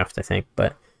in the draft. I think,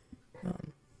 but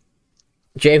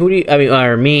Jay,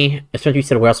 or me? Especially you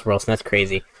said Russell Wilson. That's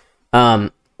crazy. It's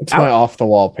my off the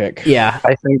wall pick. Yeah,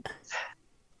 I think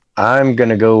I'm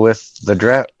gonna go with the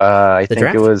draft. I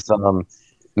think it was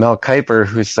Mel Kiper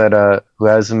who said who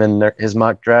has him in his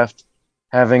mock draft,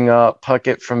 having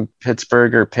Puckett from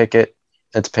Pittsburgh or Pickett.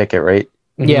 It's Pickett, right?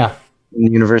 Yeah.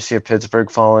 The University of Pittsburgh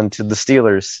falling to the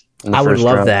Steelers. I would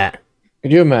love that.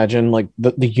 Could you imagine like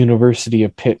the University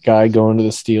of Pitt guy going to the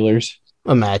Steelers?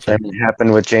 Imagine. That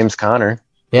happened with James Conner.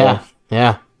 Yeah.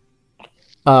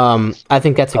 I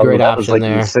think that's a great option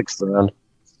there. In the 6th round.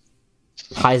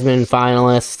 Heisman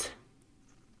finalist.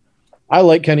 I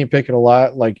like Kenny Pickett a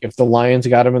lot. Like if the Lions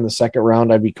got him in the 2nd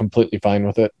round, I'd be completely fine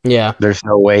with it. Yeah. There's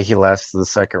no way he lasts the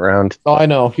 2nd round. Oh, I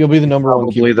know. He'll be the number one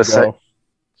QB.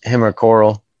 Him or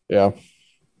Coral. Yeah.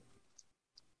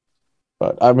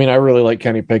 But I mean, I really like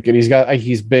Kenny Pickett.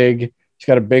 He's big. He's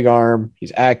got a big arm.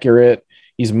 He's accurate.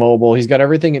 He's mobile. He's got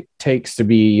everything it takes to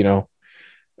be, an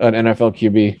NFL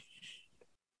QB.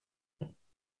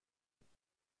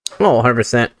 Oh,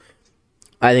 100%.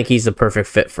 I think he's the perfect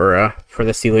fit for the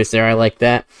Steelers there. I like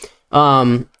that.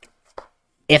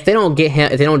 If they don't get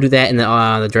him, if they don't do that in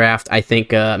the draft, I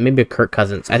think maybe Kirk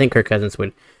Cousins. I think Kirk Cousins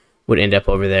would end up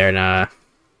over there, and I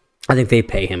think they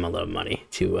pay him a lot of money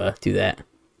to do that.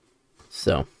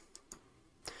 So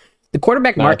the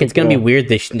quarterback market's going to be weird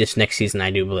this next season.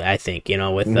 I think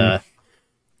with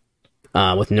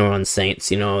New Orleans Saints,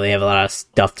 they have a lot of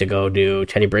stuff to go do.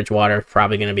 Teddy Bridgewater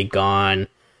probably going to be gone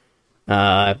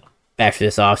after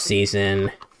this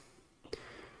offseason.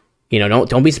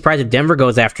 Don't be surprised if Denver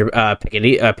goes after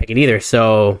Pickett either.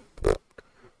 So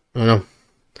I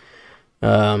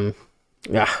don't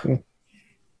know.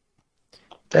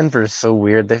 Denver's so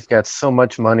weird. They've got so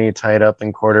much money tied up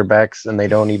in quarterbacks, and they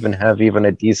don't even have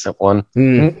a decent one.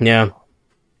 Yeah,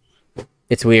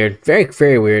 it's weird. Very,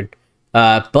 very weird.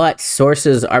 But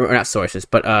sources are not sources,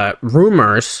 but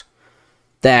rumors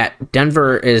that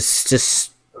Denver is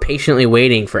just patiently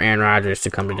waiting for Aaron Rodgers to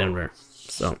come to Denver.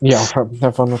 So yeah,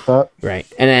 have fun with that. Right,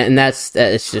 and that's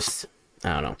it's just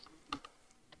I don't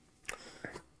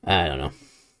know.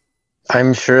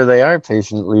 I'm sure they are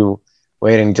patiently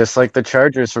waiting, just like the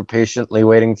Chargers were patiently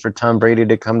waiting for Tom Brady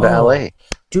to come to LA.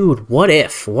 Dude, what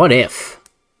if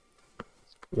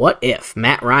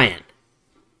Matt Ryan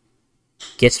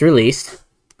gets released,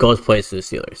 plays for the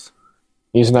Steelers?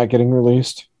 He's not getting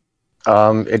released.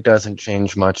 It doesn't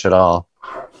change much at all.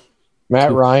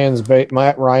 Matt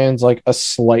Ryan's like a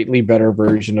slightly better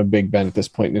version of Big Ben at this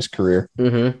point in his career.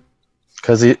 Mm-hmm.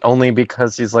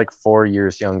 Because he's like 4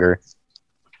 years younger.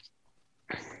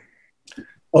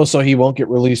 Oh, so he won't get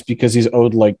released because he's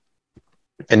owed like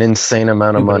an insane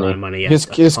amount of money. Yeah. His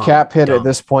cap hit at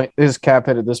this point. His cap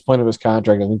hit at this point of his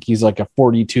contract. I think he's like a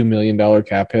 $42 million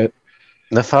cap hit.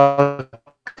 The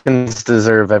Falcons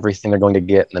deserve everything they're going to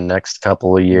get in the next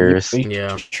couple of years.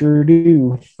 Yeah, sure do.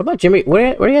 What about Jimmy? What do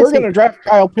you guys think? We're going to draft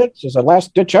Kyle Pitts as a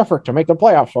last-ditch effort to make the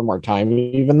playoffs one more time,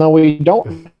 even though we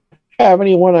don't have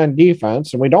anyone on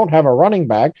defense and we don't have a running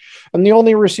back, and the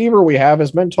only receiver we have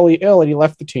is mentally ill and he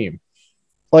left the team.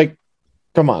 Like,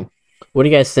 come on. What do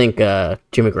you guys think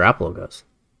Jimmy Garoppolo goes?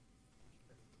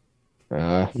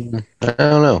 I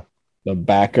don't know. The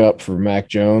backup for Mac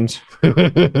Jones.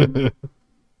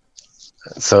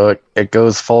 So it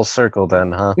goes full circle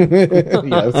then, huh?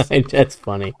 Yes. That's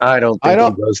funny. I don't think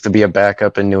he goes to be a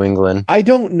backup in New England. I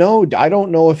don't know. I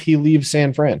don't know if he leaves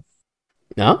San Fran.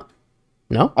 No?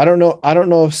 I don't know. I don't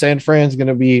know if San Fran's going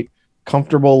to be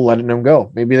comfortable letting him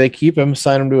go. Maybe they keep him,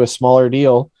 sign him to a smaller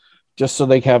deal, just so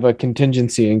they have a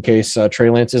contingency in case Trey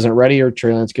Lance isn't ready or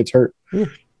Trey Lance gets hurt.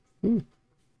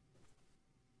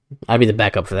 I'd be the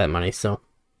backup for that money, so.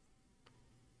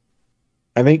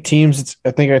 I think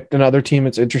another team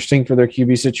that's interesting for their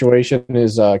QB situation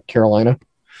is Carolina.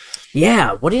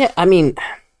 Yeah,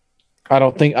 I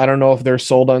don't know if they're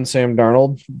sold on Sam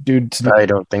Darnold, dude. I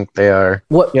don't think they are.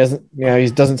 He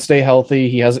doesn't stay healthy.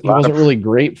 He wasn't really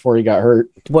great before he got hurt.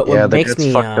 What makes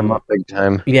me fucked him up big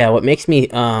time. Yeah, what makes me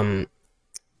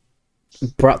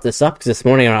brought this up because this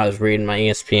morning when I was reading my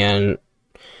ESPN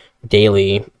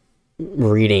daily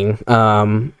reading,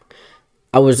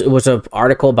 it was an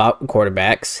article about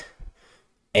quarterbacks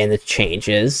and the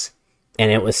changes, and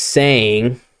it was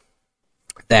saying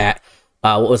that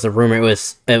what was the rumor? It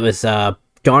was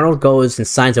Darnold goes and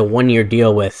signs a 1-year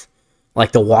deal with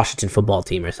like the Washington football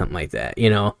team or something like that,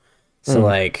 So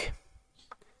like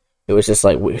it was just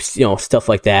like stuff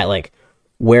like that, like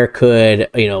where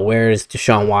does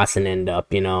Deshaun Watson end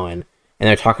up, and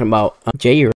they're talking about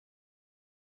Jay.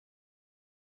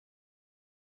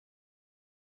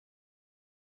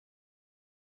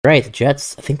 Right, the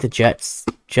Jets. I think the Jets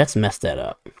messed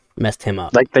him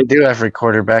up. Like they do every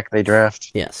quarterback they draft.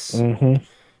 Yes. Mm-hmm.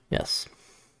 Yes.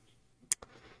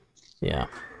 Yeah.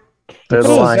 They're the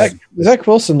line. Zach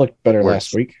Wilson looked better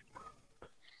last week.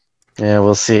 Yeah,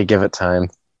 we'll see. Give it time.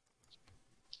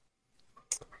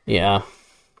 Yeah.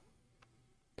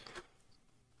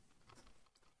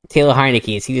 Taylor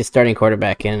Heineke, is he the starting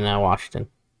quarterback in Washington?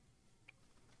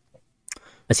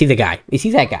 Is he the guy? Is he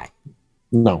that guy?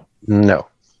 No.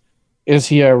 Is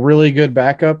he a really good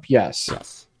backup? Yes.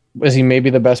 Is he maybe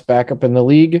the best backup in the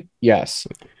league? Yes.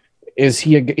 Is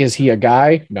he a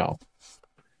guy? No.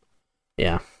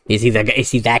 Yeah. Is he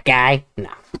that guy? No.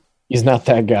 He's not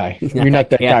that guy. You're not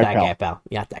that guy, pal.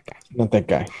 You're not that guy. Not that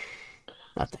guy.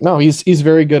 No, he's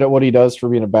very good at what he does for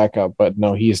being a backup, but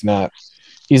no, he's not.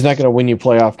 He's not going to win you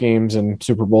playoff games and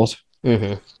Super Bowls.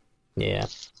 Mm-hmm. Yeah.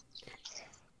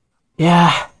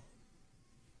 Yeah.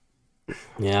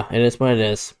 Yeah, it is what it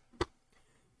is.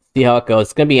 See how it goes.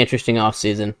 It's going to be interesting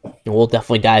offseason. And we'll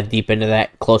definitely dive deep into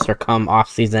that closer come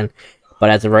offseason.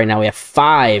 But as of right now, we have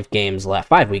 5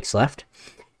 weeks left.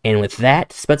 And with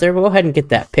that, Spencer, we'll go ahead and get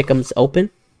that pick'ems open.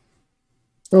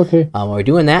 Okay. While we're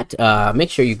doing that, make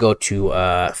sure you go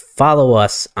to follow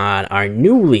us on our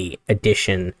newly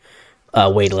edition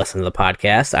way to listen to the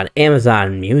podcast on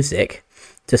Amazon Music.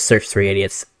 Just search 3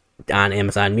 Idiots on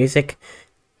Amazon Music.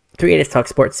 3 Idiots Talk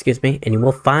Sports, excuse me, and you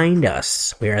will find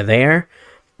us. We are there,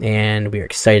 and we are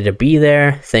excited to be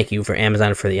there. Thank you for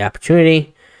Amazon for the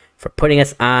opportunity, for putting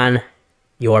us on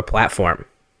your platform.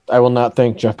 I will not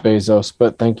thank Jeff Bezos,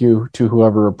 but thank you to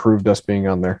whoever approved us being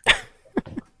on there.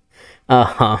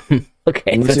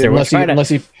 Okay, Unless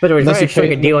he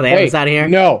strike a deal with Amazon here.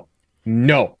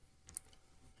 No.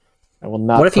 I will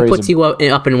not. What if he puts you up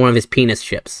in one of his penis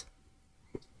ships?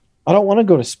 I don't want to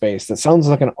go to space. That sounds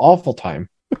like an awful time.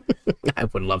 I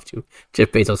would love to.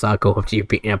 Jeff Bezos, I'll go up to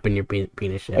up in your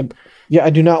penis ship. I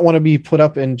do not want to be put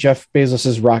up in Jeff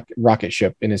Bezos's rocket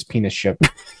ship, in his penis ship.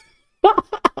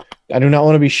 I do not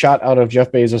want to be shot out of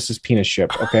Jeff Bezos's penis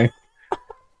ship. Okay.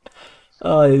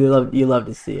 Oh, you love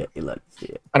to see it. You love to see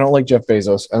it. I don't like Jeff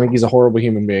Bezos. I think he's a horrible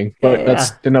human being. But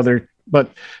that's another.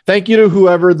 But thank you to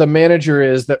whoever the manager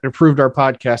is that approved our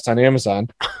podcast on Amazon.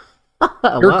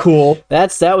 You're cool.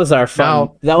 That was our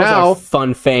fun. Our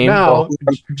fun fame. Now,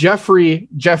 Jeffrey,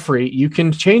 you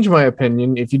can change my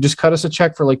opinion if you just cut us a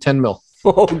check for like 10 mil.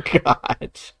 Oh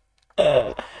God.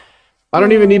 I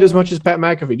don't even need as much as Pat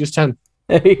McAfee. Just 10.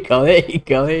 There you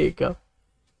go.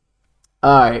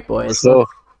 All right, boys. So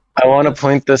I want to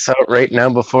point this out right now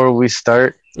before we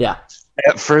start. Yeah.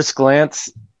 At first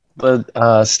glance, the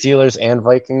Steelers and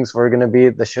Vikings were going to be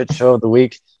the shit show of the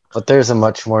week, but there's a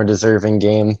much more deserving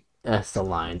game. That's the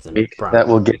Lions and that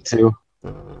we'll get to.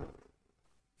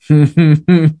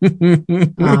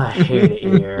 I hate it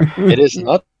here. It is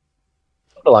not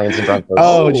the Lions and Broncos.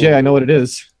 Oh, Jay, I know what it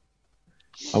is.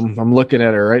 I'm looking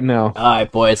at it right now. All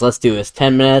right, boys, let's do this.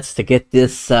 10 minutes to get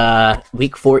this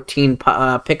Week 14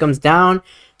 pick'ems down.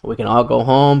 We can all go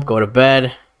home, go to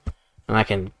bed, and I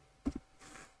can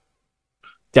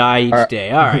die each day.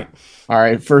 All right. All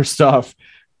right. First off,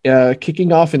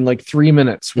 kicking off in like 3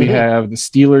 minutes, we have the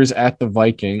Steelers at the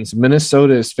Vikings.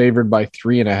 Minnesota is favored by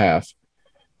 3.5.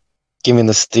 Give me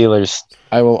the Steelers.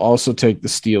 I will also take the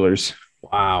Steelers.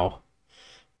 Wow.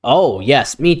 Oh,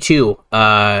 yes, me too.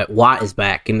 Watt is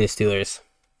back. Give me the Steelers.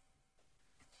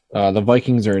 The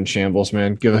Vikings are in shambles,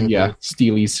 man.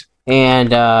 Steelies.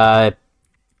 And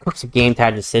Cook's a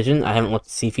game-time decision. I haven't looked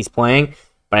to see if he's playing,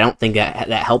 but I don't think that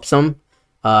helps him.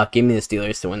 Give me the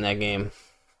Steelers to win that game.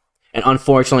 And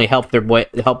unfortunately, help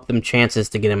them chances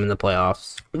to get him in the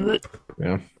playoffs.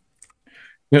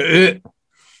 Yeah.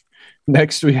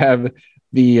 Next, we have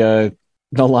the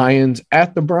Lions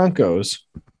at the Broncos.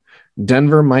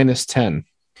 Denver -10.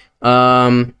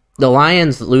 The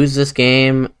Lions lose this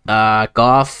game.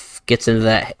 Goff gets into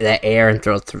that air and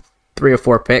throws 3 or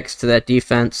 4 picks to that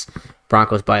defense.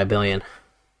 Broncos by 1 billion.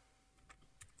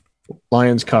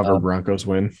 Lions cover. Broncos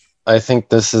win. I think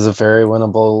this is a very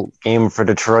winnable game for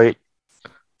Detroit.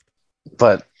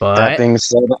 But that being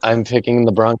said, I'm picking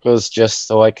the Broncos just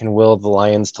so I can will the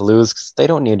Lions to lose because they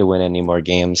don't need to win any more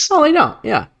games. Oh, they don't.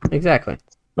 Yeah, exactly.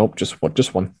 Nope, just one.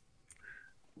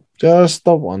 Just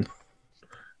the one.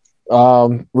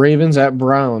 Ravens at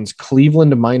Browns.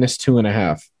 Cleveland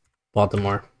 -2.5.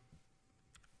 Baltimore.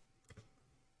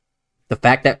 The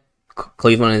fact that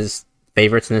Cleveland is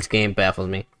favorites in this game baffles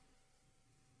me.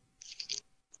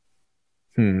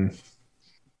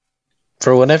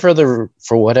 For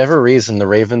whatever reason, the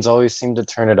Ravens always seem to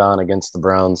turn it on against the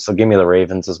Browns. So give me the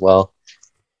Ravens as well.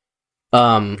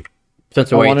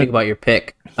 Spencer, what do you think about your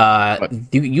pick?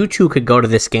 You two could go to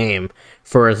this game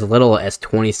for as little as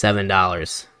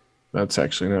 $27. That's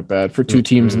actually not bad for 2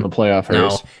 teams in the playoff race.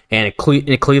 No, and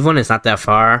Cleveland is not that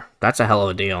far. That's a hell of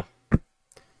a deal.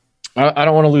 I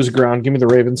don't want to lose ground. Give me the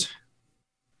Ravens.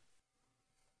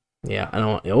 Yeah, I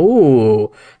don't.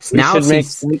 Oh, now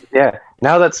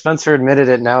now that Spencer admitted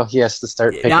it, now he has to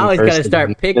start picking. Now he's got to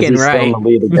start picking, right?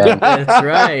 That's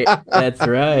right. That's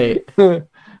right.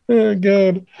 Oh,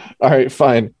 good. All right,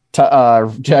 fine.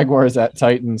 Jaguars at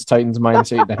Titans. Titans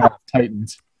 -8.5.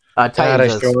 Titans.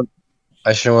 Titans.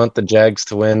 I sure want the Jags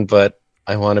to win, but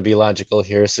I want to be logical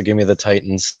here, so give me the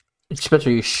Titans. Spencer,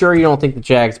 are you sure you don't think the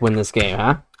Jags win this game,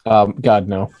 huh? God,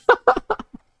 no.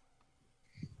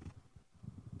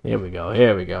 Here we go.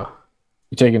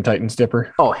 You taking Titans,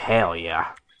 Dipper? Oh, hell yeah.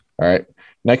 All right.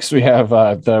 Next, we have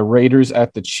the Raiders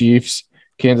at the Chiefs.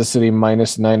 Kansas City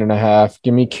 -9.5.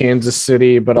 Give me Kansas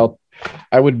City, but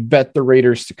I would bet the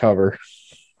Raiders to cover.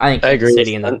 I think Kansas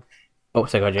City in the. Oh,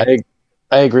 so go, Jay.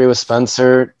 I agree with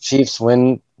Spencer. Chiefs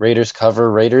win. Raiders cover.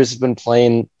 Raiders have been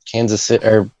playing Kansas City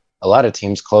or a lot of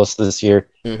teams close this year.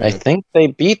 Mm-hmm. I think they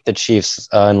beat the Chiefs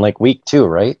in like week 2,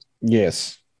 right?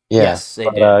 Yes. Yeah. Yes, they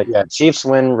did. Yeah, Chiefs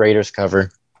win, Raiders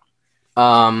cover.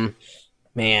 Man.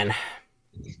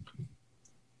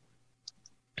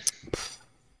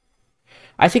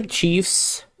 I think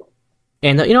Chiefs,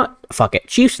 and you know what? Fuck it.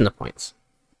 Chiefs in the points.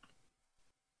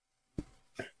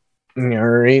 All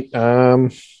right.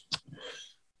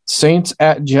 Saints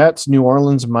at Jets, New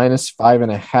Orleans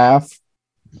 -5.5.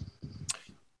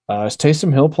 Is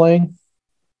Taysom Hill playing?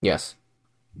 Yes.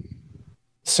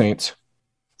 Saints.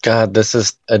 God, this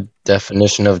is a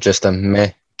definition of just a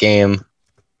meh game.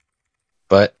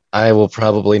 But I will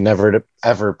probably never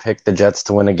ever pick the Jets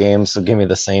to win a game, so give me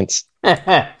the Saints.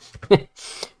 For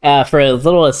as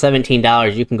little as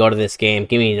 $17, you can go to this game.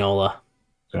 Give me Nola.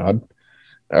 God.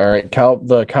 All right.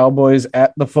 The Cowboys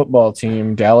at the football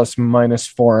team, Dallas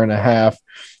 -4.5.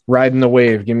 Riding the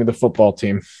wave. Give me the football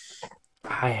team.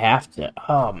 I have to.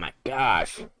 Oh my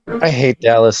gosh. I hate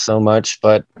Dallas so much,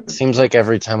 but it seems like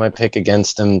every time I pick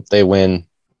against them, they win.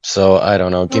 So I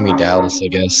don't know. Give me Dallas, I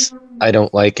guess. I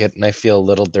don't like it, and I feel a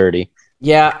little dirty.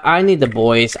 Yeah, I need the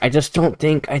boys. I don't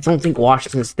think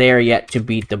Washington's there yet to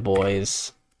beat the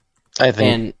boys. I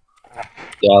think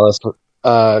Dallas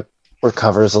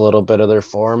recovers a little bit of their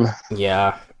form.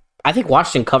 Yeah. I think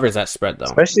Washington covers that spread, though.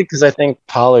 Especially because I think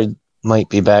Pollard might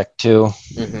be back, too.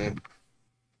 Mm-hmm.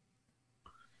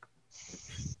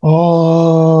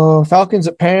 Oh, Falcons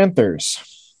at Panthers.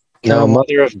 Now,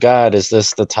 Mother of God, is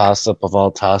this the toss-up of all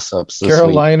toss-ups this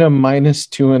Carolina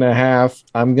 -2.5.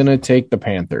 I'm going to take the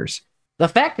Panthers. The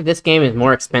fact that this game is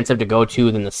more expensive to go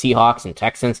to than the Seahawks and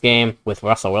Texans game with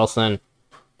Russell Wilson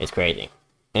is crazy.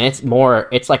 And it's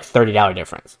like $30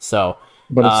 difference. So,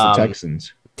 but it's the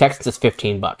Texans. Texans is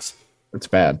 $15. It's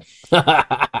bad.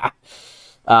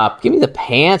 Give me the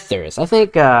Panthers. I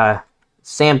think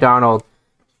Sam Darnold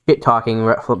shit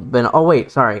talking.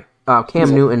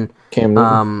 Cam Newton. Came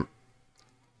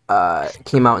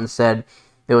out and said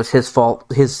it was his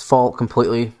fault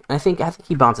completely. And I think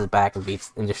he bounces back and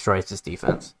beats and destroys this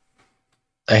defense.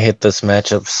 I hate this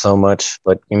matchup so much,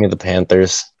 but give me the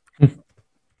Panthers.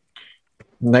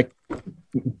 Next.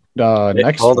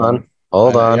 Hold on.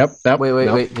 Yep.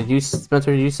 Wait.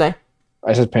 Spencer? Did you say?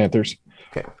 I said Panthers.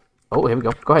 Okay. Oh, here we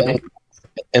go. Go ahead, Nate.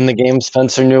 In the game,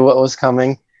 Spencer knew what was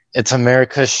coming. It's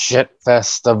America's shit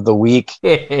fest of the week.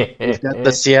 We've got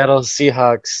the Seattle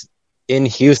Seahawks in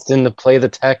Houston to play the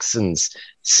Texans.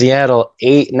 Seattle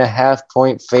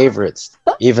 8.5-point favorites,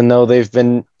 even though they've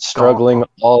been struggling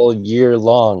all year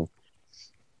long.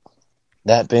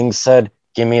 That being said,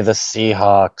 give me the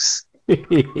Seahawks.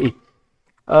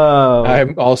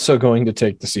 I'm also going to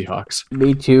take the Seahawks.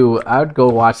 Me too. I would go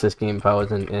watch this game if I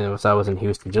was in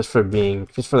Houston, just for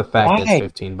the fact that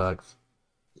it's $15.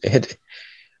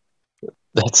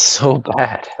 That's so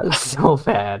bad. It's so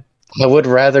bad. I would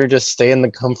rather just stay in the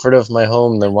comfort of my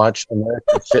home than watch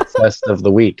American Shit Fest of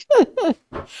the week.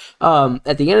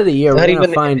 At the end of the year, we're going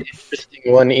to find an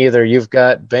interesting one either. You've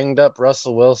got banged up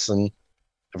Russell Wilson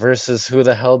versus who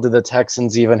the hell do the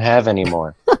Texans even have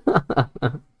anymore?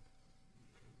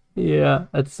 Yeah,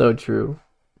 that's so true.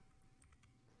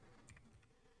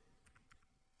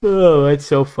 Oh, it's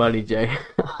so funny, Jay.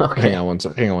 Okay. Hang on one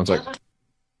sec.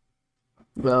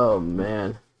 Oh,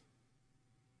 man.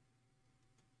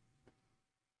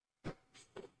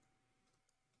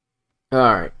 All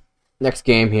right. Next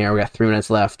game here. We got 3 minutes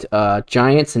left.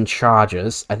 Giants and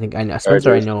Chargers.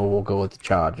 Spencer, I know we'll go with the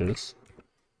Chargers.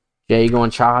 Jay, you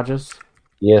going Chargers?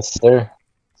 Yes, sir.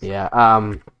 Yeah.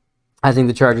 I think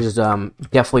the Chargers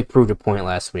definitely proved a point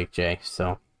last week, Jay.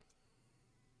 So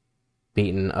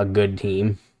beating a good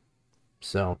team.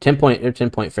 So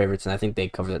 10-point favorites, and I think they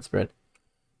cover that spread.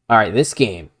 All right, this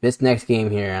next game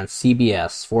here on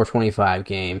CBS 425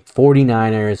 game,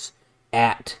 49ers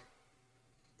at.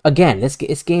 Again, this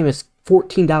game is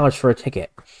 $14 for a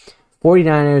ticket.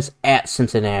 49ers at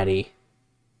Cincinnati.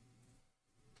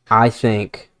 I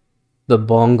think the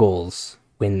Bengals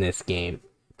win this game.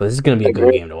 But this is going to be a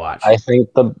good game to watch. I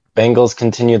think the Bengals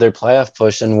continue their playoff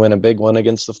push and win a big one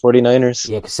against the 49ers.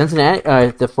 Yeah, because Cincinnati,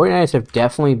 the 49ers have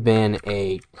definitely been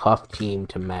a tough team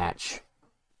to match.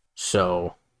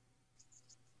 So,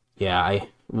 yeah,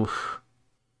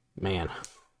 man.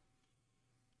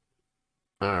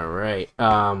 All right.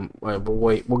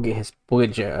 We'll get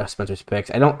Spencer's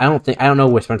picks. I don't know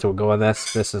where Spencer will go on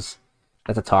this.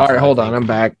 That's a toss. All right, hold on. I'm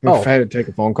back. I had to take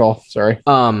a phone call. Sorry.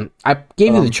 I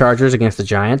gave you the Chargers against the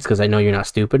Giants because I know you're not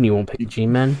stupid and you won't pick the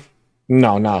G-men.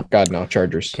 No. God, no.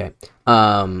 Chargers. Okay.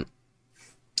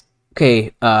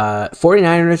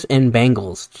 49ers and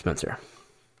Bengals, Spencer.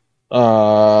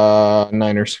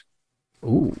 Niners.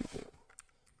 Ooh.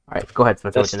 All right, go ahead,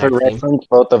 Spencer. Just with for the next game. reference,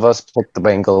 both of us picked the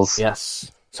Bengals.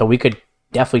 Yes. So we could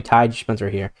definitely tie Spencer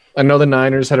here. I know the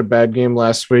Niners had a bad game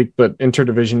last week, but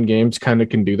interdivision games kind of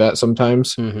can do that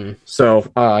sometimes. Mm-hmm. So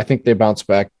I think they bounce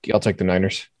back. I'll take the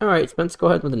Niners. All right, Spence, go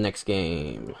ahead with the next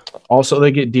game. Also,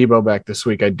 they get Debo back this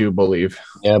week, I do believe.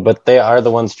 Yeah, but they are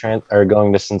the ones are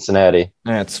going to Cincinnati.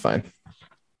 That's fine.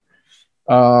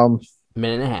 Minute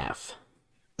and a half.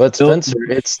 But Spencer,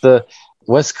 it's the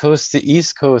West Coast to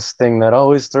East Coast thing that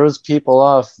always throws people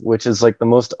off, which is like the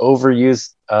most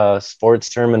overused sports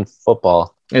term in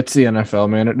football. It's the NFL,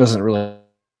 man. It doesn't really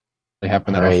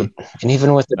happen that often. And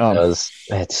even with it does,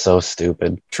 it's so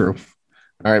stupid. True.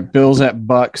 All right, Bills at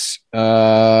Bucks.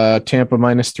 Tampa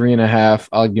minus 3.5.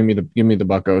 I'll give me the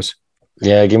Buccos.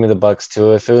 Yeah, give me the Bucks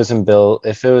too. If it was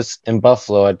in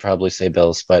Buffalo, I'd probably say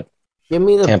Bills, but give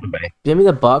me the Tampa Bay. Give me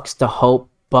the Bucks to hope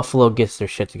Buffalo gets their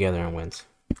shit together and wins.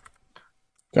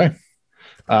 Okay.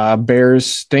 Bears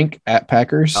stink at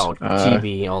Packers. Oh,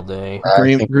 GB all day.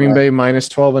 Green Bay minus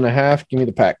 12.5. Give me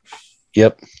the Pack.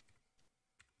 Yep.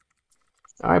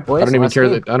 All right, boys. I don't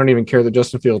even care that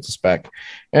Justin Fields is back.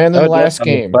 And then the last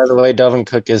game. By the way, Dalvin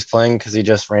Cook is playing because he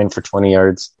just ran for 20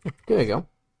 yards. There you go.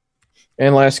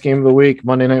 And last game of the week,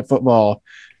 Monday Night Football.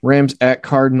 Rams at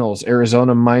Cardinals.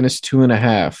 Arizona minus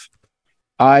 2.5.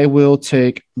 I will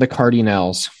take the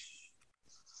Cardinals.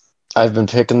 I've been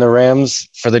picking the Rams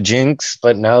for the jinx,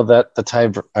 but now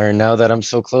that I'm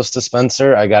so close to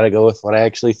Spencer, I got to go with what I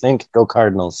actually think. Go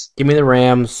Cardinals. Give me the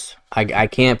Rams. I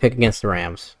can't pick against the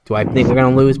Rams. Do I think they're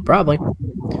going to lose? Probably.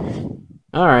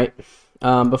 All right.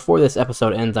 Before this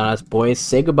episode ends on us, boys,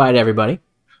 say goodbye to everybody.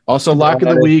 Also, lock of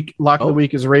the week. Lock of the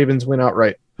week is Ravens win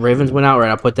outright. Ravens win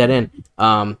outright. I'll put that in.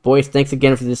 Boys, thanks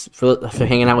again for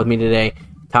hanging out with me today,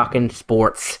 talking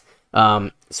sports.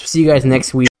 See you guys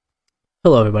next week.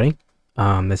 Hello, everybody.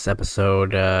 This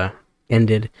episode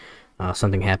ended.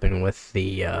 Something happened with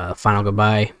the final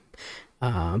goodbye.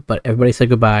 But everybody said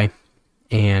goodbye.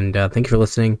 And thank you for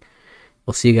listening.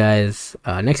 We'll see you guys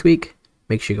next week.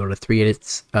 Make sure you go to 3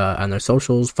 Idiots on their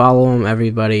socials. Follow them,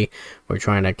 everybody. We're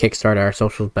trying to kickstart our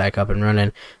socials back up and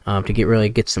running to get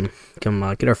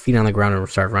our feet on the ground and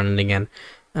start running again.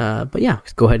 But yeah,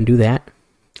 go ahead and do that.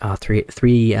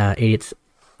 3 Idiots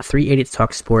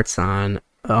Talk Sports on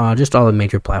just all the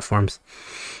major platforms.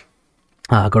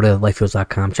 Go to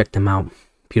lifefields.com, check them out.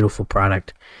 Beautiful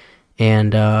product.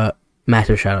 And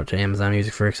massive shout out to Amazon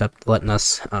Music for letting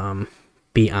us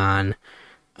be on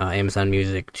Amazon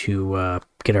Music to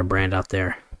get our brand out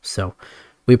there. So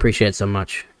we appreciate it so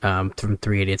much. From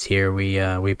 3 Idiots here,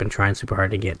 we've been trying super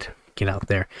hard to get out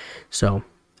there. So,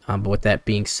 but with that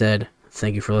being said,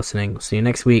 thank you for listening. We'll see you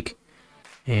next week,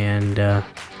 and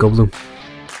go Blue.